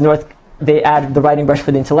 Because they add the writing brush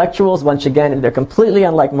for the intellectuals, once again, and they're completely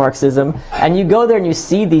unlike Marxism. And you go there and you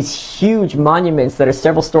see these huge monuments that are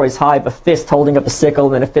several stories high, of a fist holding up a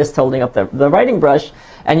sickle and a fist holding up the writing brush,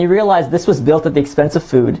 and you realize this was built at the expense of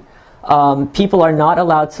food. People are not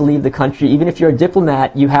allowed to leave the country. Even if you're a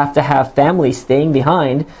diplomat, you have to have family staying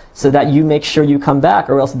behind so that you make sure you come back,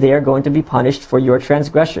 or else they are going to be punished for your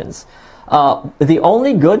transgressions. The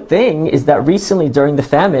only good thing is that recently during the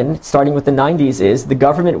famine, starting with the 90s, is the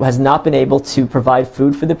government has not been able to provide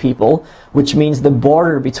food for the people, which means the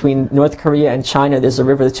border between North Korea and China, there's a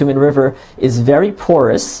river, the Tumen River, is very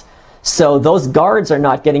porous. So those guards are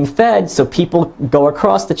not getting fed, so people go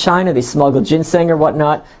across to China, they smuggle ginseng or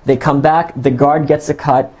whatnot, they come back, the guard gets a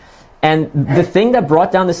cut. And the thing that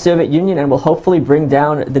brought down the Soviet Union and will hopefully bring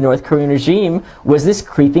down the North Korean regime was this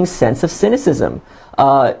creeping sense of cynicism.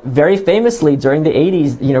 Very famously, during the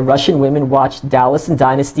 80s, Russian women watched Dallas and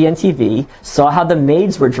Dynasty on TV, saw how the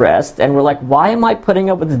maids were dressed, and were like, why am I putting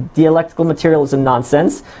up with this dialectical materialism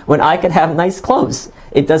nonsense when I could have nice clothes?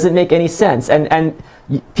 It doesn't make any sense. And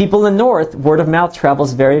people in the North, word of mouth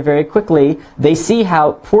travels very, very quickly. They see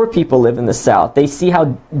how poor people live in the South. They see how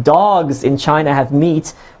dogs in China have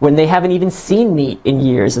meat when they haven't even seen meat in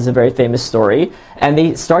years, is a very famous story. And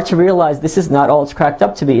they start to realize this is not all it's cracked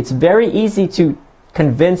up to be. It's very easy to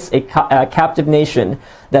convince a captive nation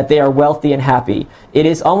that they are wealthy and happy. It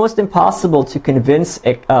is almost impossible to convince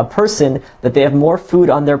a person that they have more food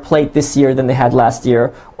on their plate this year than they had last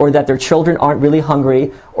year, or that their children aren't really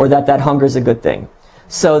hungry, or that hunger is a good thing.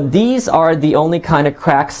 So these are the only kind of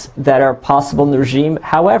cracks that are possible in the regime.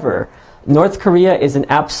 However, North Korea is an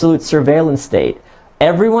absolute surveillance state.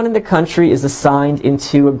 Everyone in the country is assigned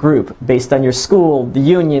into a group based on your school, the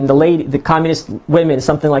union, the communist women,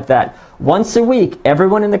 something like that. Once a week,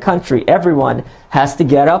 everyone in the country, everyone has to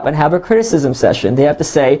get up and have a criticism session. They have to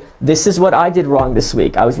say, this is what I did wrong this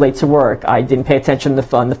week. I was late to work. I didn't pay attention on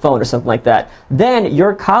the phone or something like that. Then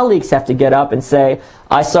your colleagues have to get up and say,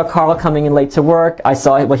 I saw Carl coming in late to work. I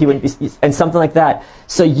saw what he wouldn't be, and something like that.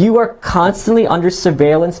 So you are constantly under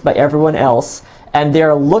surveillance by everyone else, and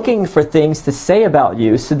they're looking for things to say about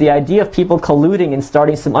you. So the idea of people colluding and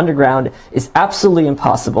starting some underground is absolutely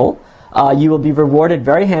impossible. You will be rewarded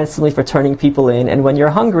very handsomely for turning people in, and when you're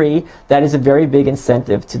hungry, that is a very big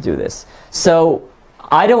incentive to do this. So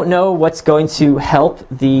I don't know what's going to help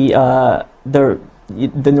the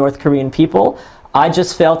North Korean people. I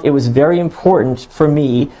just felt it was very important for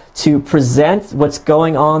me to present what's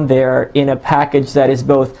going on there in a package that is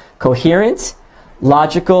both coherent,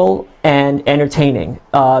 logical, and entertaining,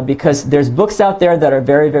 because there's books out there that are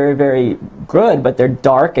very, very, very good, but they're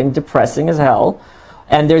dark and depressing as hell.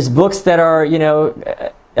 And there's books that are, you know,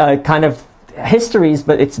 kind of histories,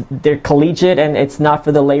 but they're collegiate and it's not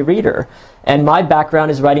for the lay reader. And my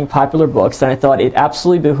background is writing popular books, and I thought it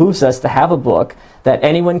absolutely behooves us to have a book that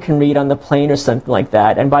anyone can read on the plane or something like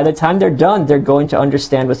that. And by the time they're done, they're going to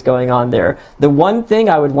understand what's going on there. The one thing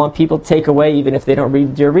I would want people to take away, even if they don't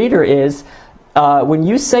read Dear Reader, is when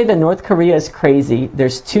you say that North Korea is crazy,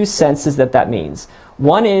 there's two senses that means.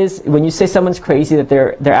 One is when you say someone's crazy, that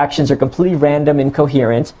their actions are completely random,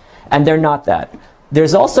 incoherent, and they're not that.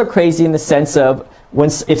 There's also crazy in the sense of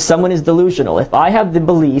if someone is delusional. If I have the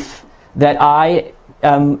belief that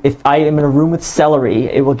if I am in a room with celery,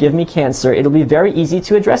 it will give me cancer, it'll be very easy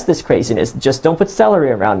to address this craziness. Just don't put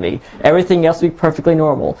celery around me. Everything else will be perfectly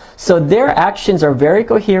normal. So their actions are very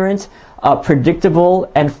coherent,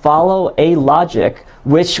 predictable, and follow a logic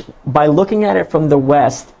which, by looking at it from the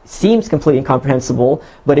West, seems completely incomprehensible,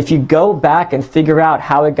 but if you go back and figure out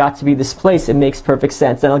how it got to be this place, it makes perfect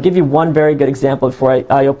sense. And I'll give you one very good example before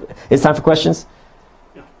it's time for questions?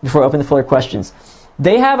 Yeah. Before I open the floor to questions.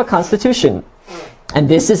 They have a constitution, and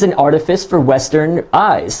this is an artifice for Western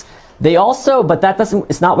eyes. They also, but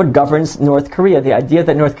it's not what governs North Korea. The idea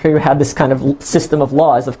that North Korea had this kind of system of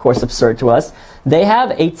law is, of course, absurd to us. They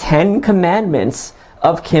have a 10 commandments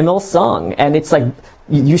of Kim Il-sung, and it's like,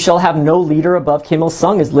 you shall have no leader above Kim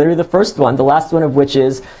Il-sung is literally the first one. The last one of which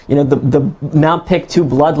is, you know, the Mount Pick-2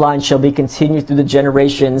 bloodline shall be continued through the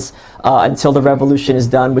generations until the revolution is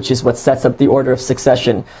done, which is what sets up the order of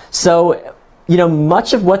succession. So, you know,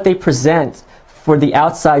 much of what they present for the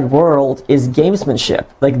outside world is gamesmanship.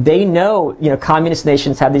 Like, they know, you know, communist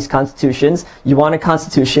nations have these constitutions. You want a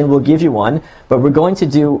constitution, we'll give you one, but we're going to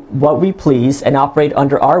do what we please and operate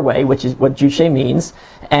under our way, which is what Juche means.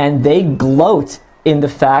 And they gloat in the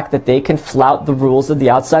fact that they can flout the rules of the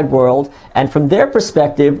outside world, and from their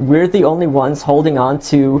perspective, we're the only ones holding on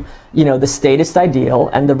to, you know, the statist ideal,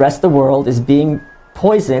 and the rest of the world is being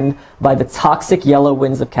poisoned by the toxic yellow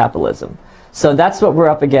winds of capitalism. So that's what we're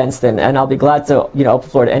up against, and I'll be glad to, you know, open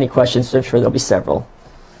the floor to any questions. So I'm sure there'll be several.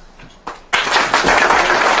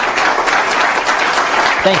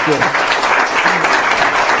 Thank you.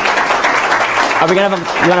 Are we gonna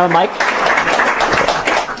have you wanna have a mic?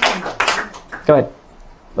 Go ahead.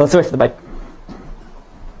 Let's wait for the mic.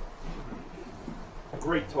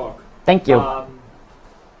 Great talk. Thank you.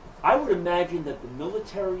 I would imagine that the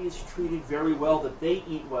military is treated very well, that they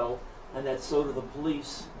eat well, and that so do the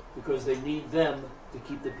police, because they need them to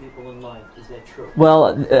keep the people in line. Is that true?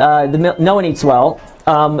 Well, no one eats well.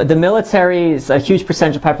 The military is a huge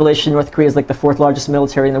percentage of population. North Korea is like the 4th largest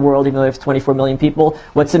military in the world, even though they have 24 million people.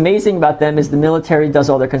 What's amazing about them is the military does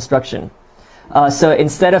all their construction. So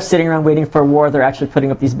instead of sitting around waiting for a war, they're actually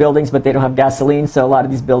putting up these buildings, but they don't have gasoline, so a lot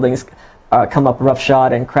of these buildings come up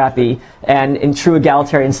roughshod and crappy. And in true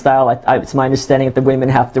egalitarian style, it's my understanding that the women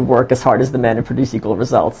have to work as hard as the men and produce equal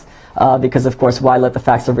results. Because, of course, why let the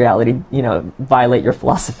facts of reality, you know, violate your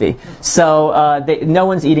philosophy? So no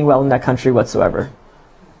one's eating well in that country whatsoever.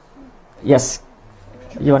 Yes?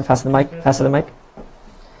 You want to pass the mic? Pass the mic?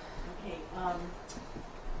 Okay.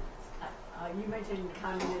 You mentioned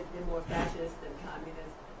communists, they're more fascist than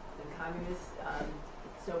communists.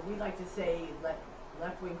 So we like to say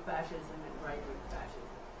left-wing fascism and right-wing fascism.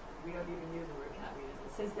 We don't even use the word communism.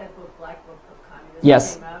 Since that book, Black Book of Communism,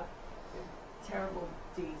 yes, came out, terrible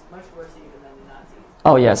deeds, much worse even than the Nazis.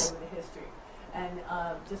 Oh, yes. Over the history. And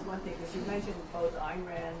just one thing, because you mentioned both Ayn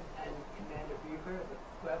Rand and Commander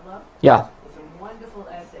Puebla. Yeah. It's a wonderful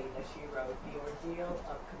essay that she wrote, The Ordeal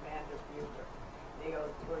of Commander Bucher. The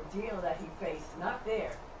ordeal that he faced, not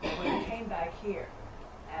there, but when he came back here.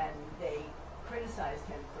 And they criticized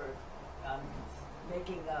him for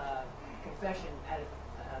making confession at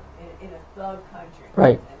in a thug country,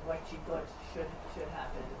 Right. and what she thought should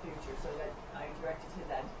happen in the future. So that I directed to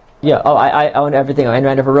that. Yeah. Oh, I own everything Ayn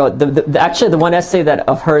Rand ever wrote. Actually, the one essay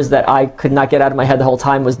of hers that I could not get out of my head the whole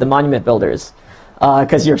time was the monument builders.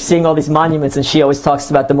 Because you're seeing all these monuments, and she always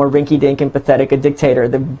talks about the more rinky-dink and pathetic a dictator,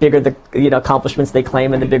 the bigger the accomplishments they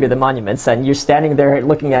claim, and the bigger the monuments. And you're standing there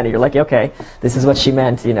looking at it, you're like, okay, this is what she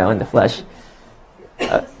meant, in the flesh.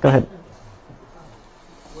 Go ahead.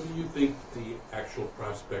 What do you think the actual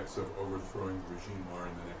prospects of overthrowing the regime are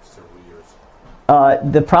in the next several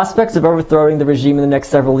years? The prospects of overthrowing the regime in the next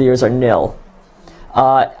several years are nil.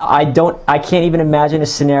 I can't even imagine a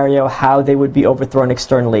scenario how they would be overthrown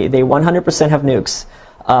externally. They 100% have nukes.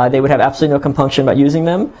 They would have absolutely no compunction about using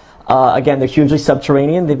them. Again, they're hugely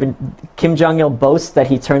subterranean. Kim Jong-il boasts that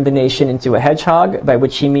he turned the nation into a hedgehog, by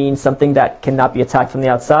which he means something that cannot be attacked from the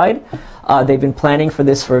outside. They've been planning for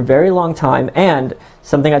this for a very long time, and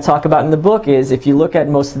something I talk about in the book is if you look at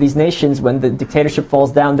most of these nations, when the dictatorship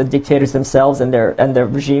falls down, the dictators themselves and their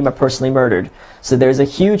regime are personally murdered. So there's a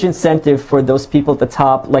huge incentive for those people at the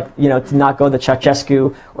top, to not go the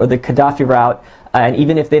Ceausescu or the Gaddafi route. And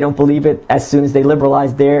even if they don't believe it, as soon as they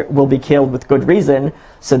liberalize, they will be killed with good reason.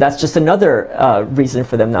 So that's just another reason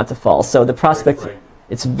for them not to fall. So the prospect,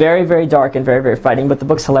 it's very, very dark and very, very frightening. But the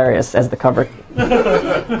book's hilarious as the cover.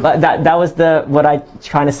 that was what I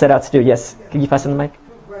trying to set out to do. Yes, can you pass on the mic? Two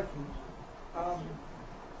questions.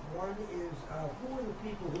 One is, who are the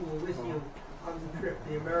people who were with you on the trip,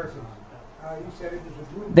 the Americans? You said it was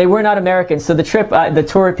a group. They were not Americans. So the trip, the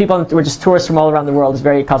tour people were just tourists from all around the world. It's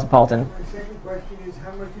very cosmopolitan. My second question is,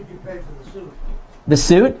 how much did you pay for the suit? The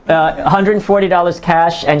suit, $140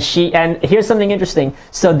 cash, and here's something interesting.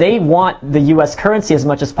 So they want the U.S. currency as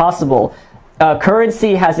much as possible.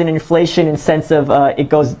 Currency has an inflation in sense of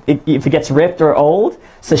if it gets ripped or old.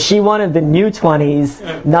 So she wanted the new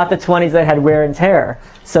 20s, not the 20s that had wear and tear.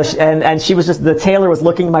 So she was just, the tailor was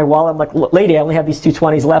looking at my wallet. I'm like, lady, I only have these two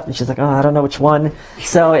 20s left. And she's like, oh, I don't know which one.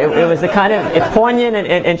 So it was a kind of a poignant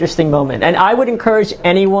and interesting moment. And I would encourage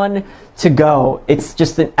anyone to go. It's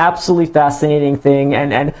just an absolutely fascinating thing.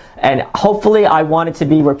 And hopefully I want it to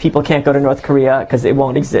be where people can't go to North Korea because it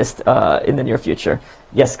won't exist in the near future.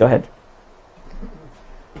 Yes, go ahead.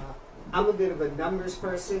 I'm a bit of a numbers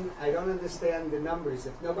person. I don't understand the numbers.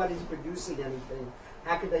 If nobody's producing anything,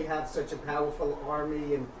 how could they have such a powerful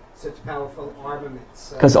army and such powerful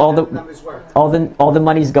armaments? Because all the numbers work. all the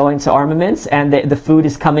money's going to armaments, and the food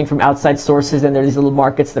is coming from outside sources, and there are these little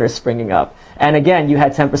markets that are springing up. And again, you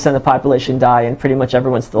had 10% of the population die, and pretty much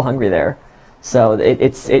everyone's still hungry there. So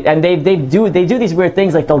and they do these weird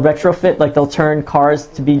things, like they'll retrofit, like they'll turn cars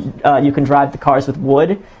to be you can drive the cars with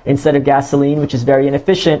wood instead of gasoline, which is very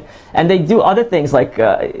inefficient. And they do other things like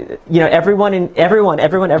everyone in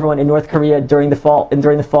North Korea during the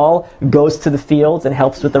fall goes to the fields and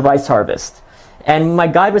helps with the rice harvest. And my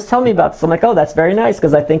guide was telling me about this. I'm like, oh, that's very nice,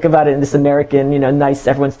 because I think about it in this American, nice,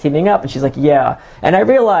 everyone's teaming up. And she's like, yeah. And I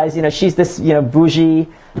realized, she's this, bougie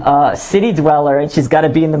city dweller, and she's got to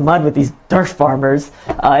be in the mud with these dirt farmers.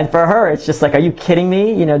 And for her, it's just like, are you kidding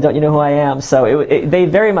me? Don't you know who I am? So they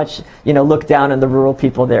very much, look down on the rural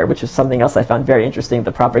people there, which is something else I found very interesting.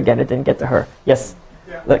 The propaganda didn't get to her. Yes.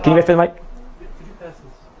 Yeah, Can you wait for the mic? Could you pass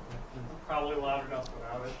this? Probably loud enough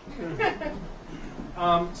without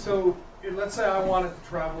it. So let's say I wanted to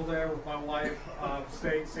travel there with my wife,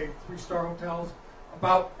 stay 3-star hotels.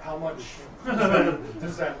 About how much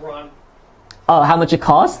does that run? How much it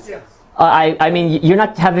costs? Yes. I mean, you're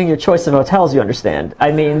not having your choice of hotels, you understand.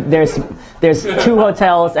 I mean, there's 2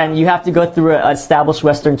 hotels, and you have to go through an established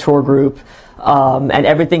Western tour group, and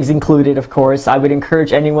everything's included, of course. I would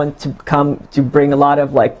encourage anyone to bring a lot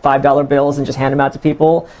of like $5 bills and just hand them out to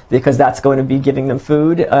people, because that's going to be giving them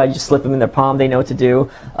food. You just slip them in their palm, they know what to do.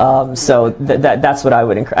 So that's what I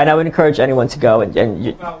would encourage. And I would encourage anyone to go.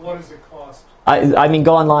 About what does it cost? I mean,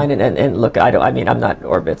 go online and look. I'm not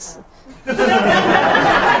Orbitz.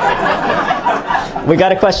 We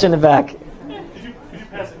got a question in the back. Could you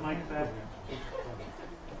pass the mic back?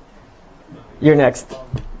 You're next.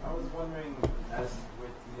 I was wondering, as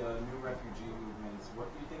with the new refugee movements,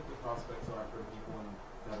 what do you think the prospects are for people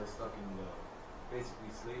that are stuck in the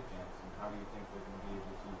basically slave camps, and how do you think they're going to be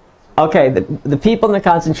able to? Okay, the people in the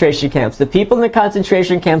concentration camps. The people in the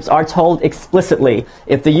concentration camps are told explicitly,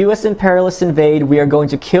 if the U.S. imperialists invade, we are going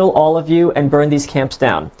to kill all of you and burn these camps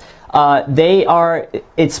down.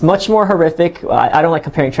 It's much more horrific. I don't like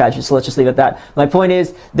comparing tragedy, so let's just leave it at that. My point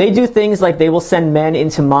is, they do things like they will send men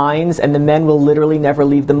into mines, and the men will literally never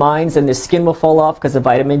leave the mines, and their skin will fall off because of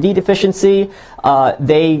vitamin D deficiency.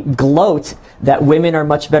 They gloat that women are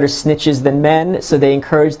much better snitches than men, so they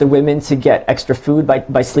encourage the women to get extra food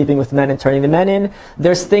by sleeping with men and turning the men in.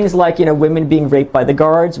 There's things like, women being raped by the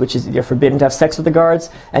guards, which is, you're forbidden to have sex with the guards,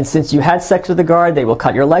 and since you had sex with the guard, they will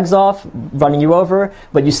cut your legs off, running you over,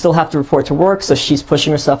 but you still have to report to work, so she's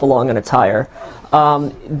pushing herself along on a tire.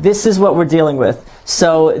 This is what we're dealing with.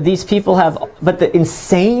 So these people have, but the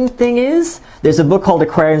insane thing is, there's a book called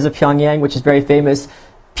Aquarians of Pyongyang, which is very famous.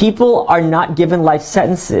 People are not given life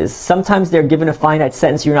sentences. Sometimes they're given a finite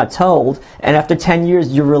sentence you're not told, and after 10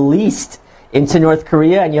 years you're released into North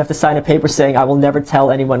Korea, and you have to sign a paper saying, I will never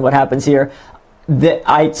tell anyone what happens here.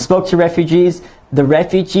 I spoke to refugees. The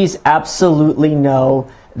refugees absolutely know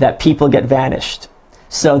that people get vanished.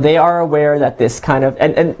 So they are aware that this kind of,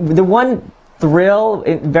 and the one thrill,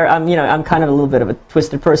 I'm kind of a little bit of a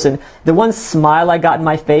twisted person. The one smile I got in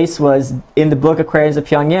my face was in the book Aquarians of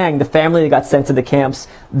Pyongyang, the family that got sent to the camps,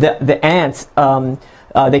 the aunt,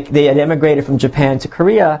 they had emigrated from Japan to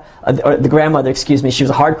Korea, or the grandmother, excuse me, she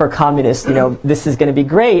was a hardcore communist, this is going to be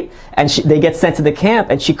great, and they get sent to the camp,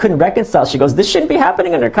 and she couldn't reconcile. She goes, this shouldn't be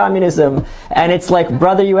happening under communism, and it's like,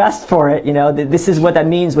 brother, you asked for it, this is what that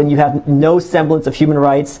means when you have no semblance of human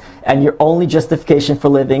rights, and your only justification for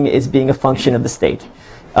living is being a function of the state.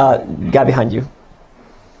 Guy behind you.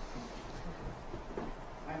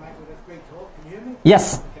 Hi, Michael, that's great talk. Can you hear me?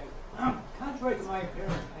 Yes. Okay. Contrary to my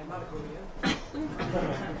appearance, I'm not a Korean.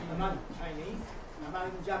 I'm not Chinese. I'm not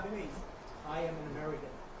even Japanese. I am an American.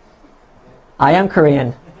 I am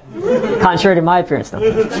Korean. Contrary to my appearance, no.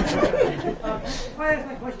 If I ask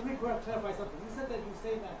my question, let me clarify something. You said that you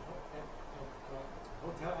stayed at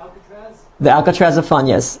Hotel Alcatraz? The Alcatraz of Fun,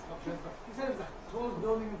 yes. You said it was the tallest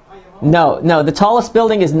building in Pyongyang? No, the tallest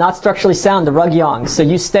building is not structurally sound, the Rugyong. So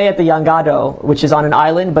you stay at the Yangado, which is on an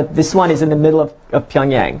island, but this one is in the middle of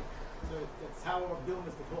Pyongyang. So the Tower of Doom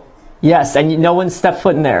is the tallest? Yes, and no one stepped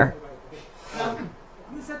foot in there. Now,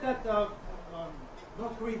 you said that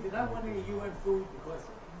North Korea did not want any UN food because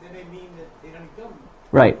then they mean that they don't need government.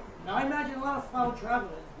 Right. Now, I imagine a lot of foreign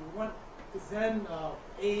travelers who want to send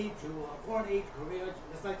aid to foreign aid to Korea,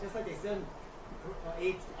 just like they send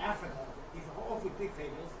aid to Africa. These are awfully big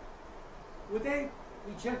favors. Would they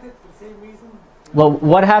reject it for the same reason? Well,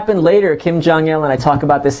 what happened later, Kim Jong-il, and I talk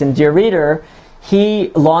about this in Dear Reader,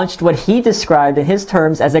 he launched what he described in his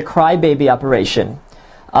terms as a crybaby operation.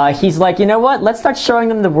 He's like, you know what, let's start showing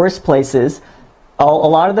them the worst places. A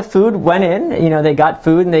lot of the food went in, they got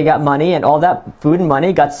food and they got money, and all that food and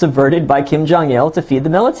money got subverted by Kim Jong-il to feed the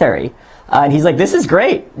military. And he's like, this is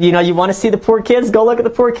great. You want to see the poor kids? Go look at the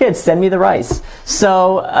poor kids. Send me the rice.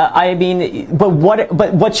 So, but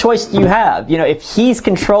what choice do you have? If he's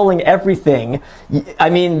controlling everything,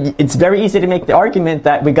 it's very easy to make the argument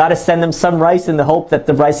that we got to send them some rice in the hope that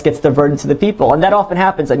the rice gets diverted to the people. And that often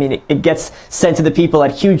happens. It gets sent to the people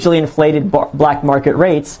at hugely inflated black market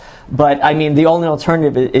rates. But, the only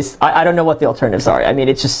alternative is, I don't know what the alternatives are.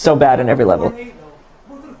 It's just so bad on every level.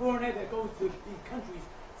 Most of the foreign aid that goes to these countries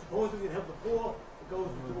supposedly to help the poor, it goes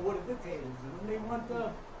to the water dictators. Wouldn't they want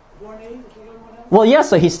foreign aid if they don't want help? Well, yeah,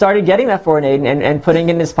 so he started getting that foreign aid and putting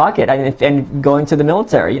it in his pocket and going to the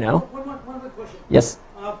military, One other question. Yes.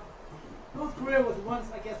 North Korea was once,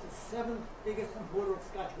 I guess, the 7th biggest importer of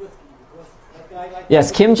Scotch whiskey because that guy liked...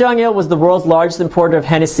 Yes, Kim Jong-il was the world's largest importer of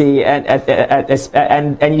Hennessy, and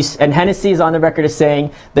Hennessy is on the record as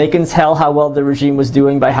saying they can tell how well the regime was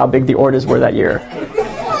doing by how big the orders were that year.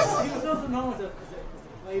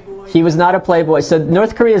 He was not a playboy. So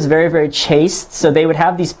North Korea is very, very chaste. So they would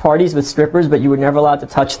have these parties with strippers, but you were never allowed to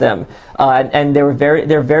touch them. And they're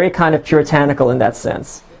very kind of puritanical in that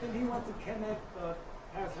sense. Didn't he want to kidnap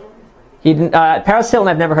Paris Hilton? He didn't, Paris Hilton,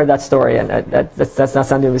 I've never heard that story, and that's not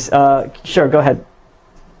something. Sure, go ahead.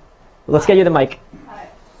 Let's get you the mic. Hi.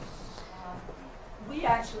 We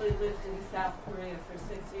actually lived in South Korea for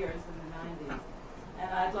 6 years in the 90s, and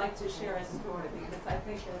I'd like to share a story because I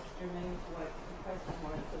think that's germane to what the question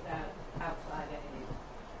was about outside aid.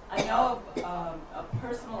 I know of a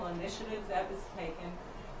personal initiative that was taken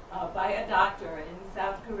by a doctor in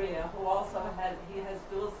South Korea who also has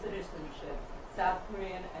dual citizenship, South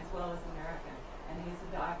Korean as well as American, and he's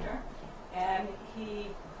a doctor, and he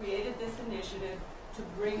created this initiative to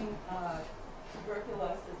bring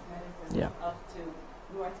tuberculosis medicine up to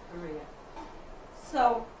North Korea.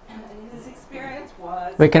 So his experience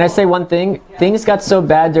was... Wait, can I say one thing? Yeah. Things got so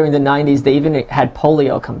bad during the 90s, they even had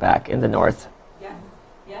polio come back in the North. Yes,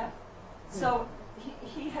 yes. So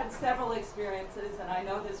he had several experiences, and I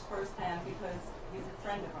know this firsthand because he's a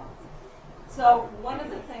friend of ours. So one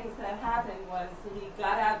of the things that happened was he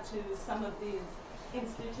got out to some of these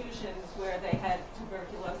institutions where they had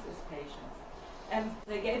tuberculosis patients. And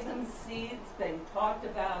they gave them seeds, they talked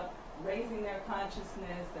about raising their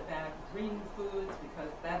consciousness, about green foods,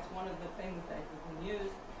 because that's one of the things that you can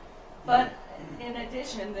use. But in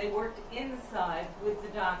addition, they worked inside with the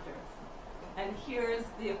doctors. And here's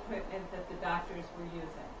the equipment that the doctors were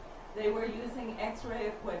using. They were using x-ray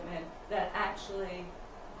equipment that actually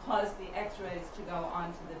caused the x-rays to go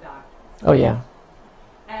onto the doctors. Oh, yeah.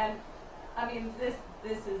 And, I mean, this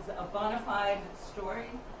is a bona fide story,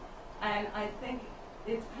 and I think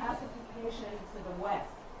it's pacification to the West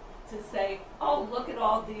to say, oh, look at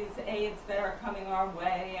all these aids that are coming our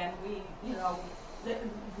way, and we, you know,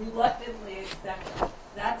 reluctantly accept it.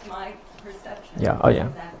 That's my perception. Yeah, oh, yeah.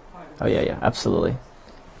 Of that part of Oh, yeah, yeah, absolutely.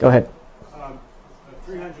 Go ahead.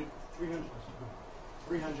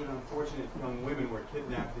 300 unfortunate young women were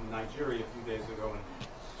kidnapped in Nigeria a few days ago,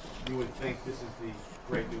 and you would think this is the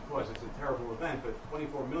great new cause. It's a terrible event, but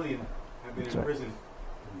 24 million have been in prison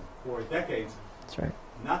for decades. That's right.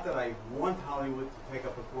 Not that I want Hollywood to take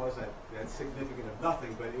up a cause that's significant of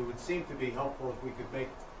nothing, but it would seem to be helpful if we could make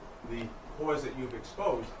the cause that you've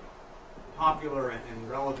exposed popular and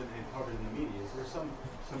relevant and covered in the media. Is there some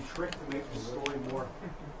trick to make the story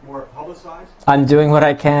more publicized? I'm doing what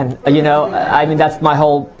I can. You know, I mean, that's my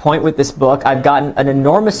whole point with this book. I've gotten an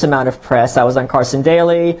enormous amount of press. I was on Carson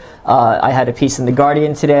Daly. I had a piece in The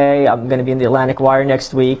Guardian today. I'm going to be in the Atlantic Wire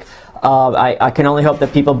next week. I can only hope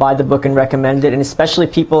that people buy the book and recommend it, and especially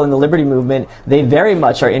people in the liberty movement. They very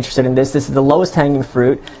much are interested in this. This is the lowest hanging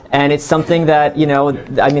fruit, and it's something that, you know,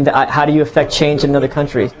 I mean, how do you affect change in another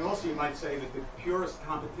country? And also you might say that the purest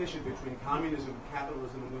competition between communism and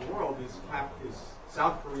capitalism in the world is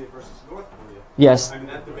South Korea versus North Korea. Yes. I mean,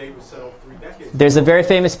 that debate was settled 3 decades ago. There's a very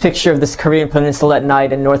famous picture of this Korean peninsula at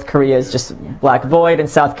night, and North Korea is just black void, and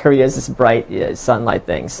South Korea is this bright sunlight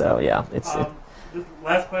thing. So, yeah, it's...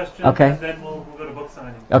 Last question, okay. And then we'll go to book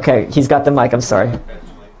signing. Okay, he's got the mic, I'm sorry.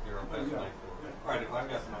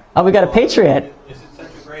 Oh, we got a Patriot. Is it such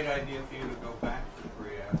a great idea for you to go back to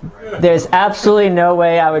Korea after writing? There's absolutely no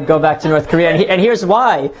way I would go back to North Korea, and here's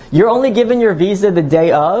why. You're only given your visa the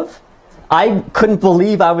day of. I couldn't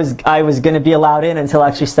believe I was going to be allowed in until I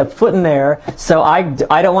actually stepped foot in there. So I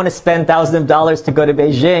don't want to spend thousands of dollars to go to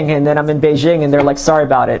Beijing, and then I'm in Beijing and they're like, sorry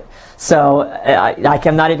about it. So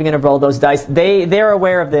I'm not even going to roll those dice. They're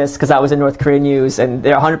aware of this because I was in North Korean news, and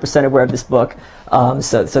they're 100% aware of this book.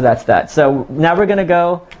 So that's that. So now we're going to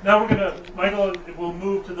go. Now we're going to, Michael, we'll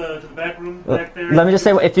move to the back room back there. Let me just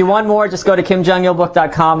say, if you want more, just go to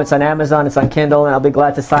kimjongilbook.com. It's on Amazon, it's on Kindle, and I'll be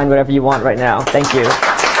glad to sign whatever you want right now. Thank you.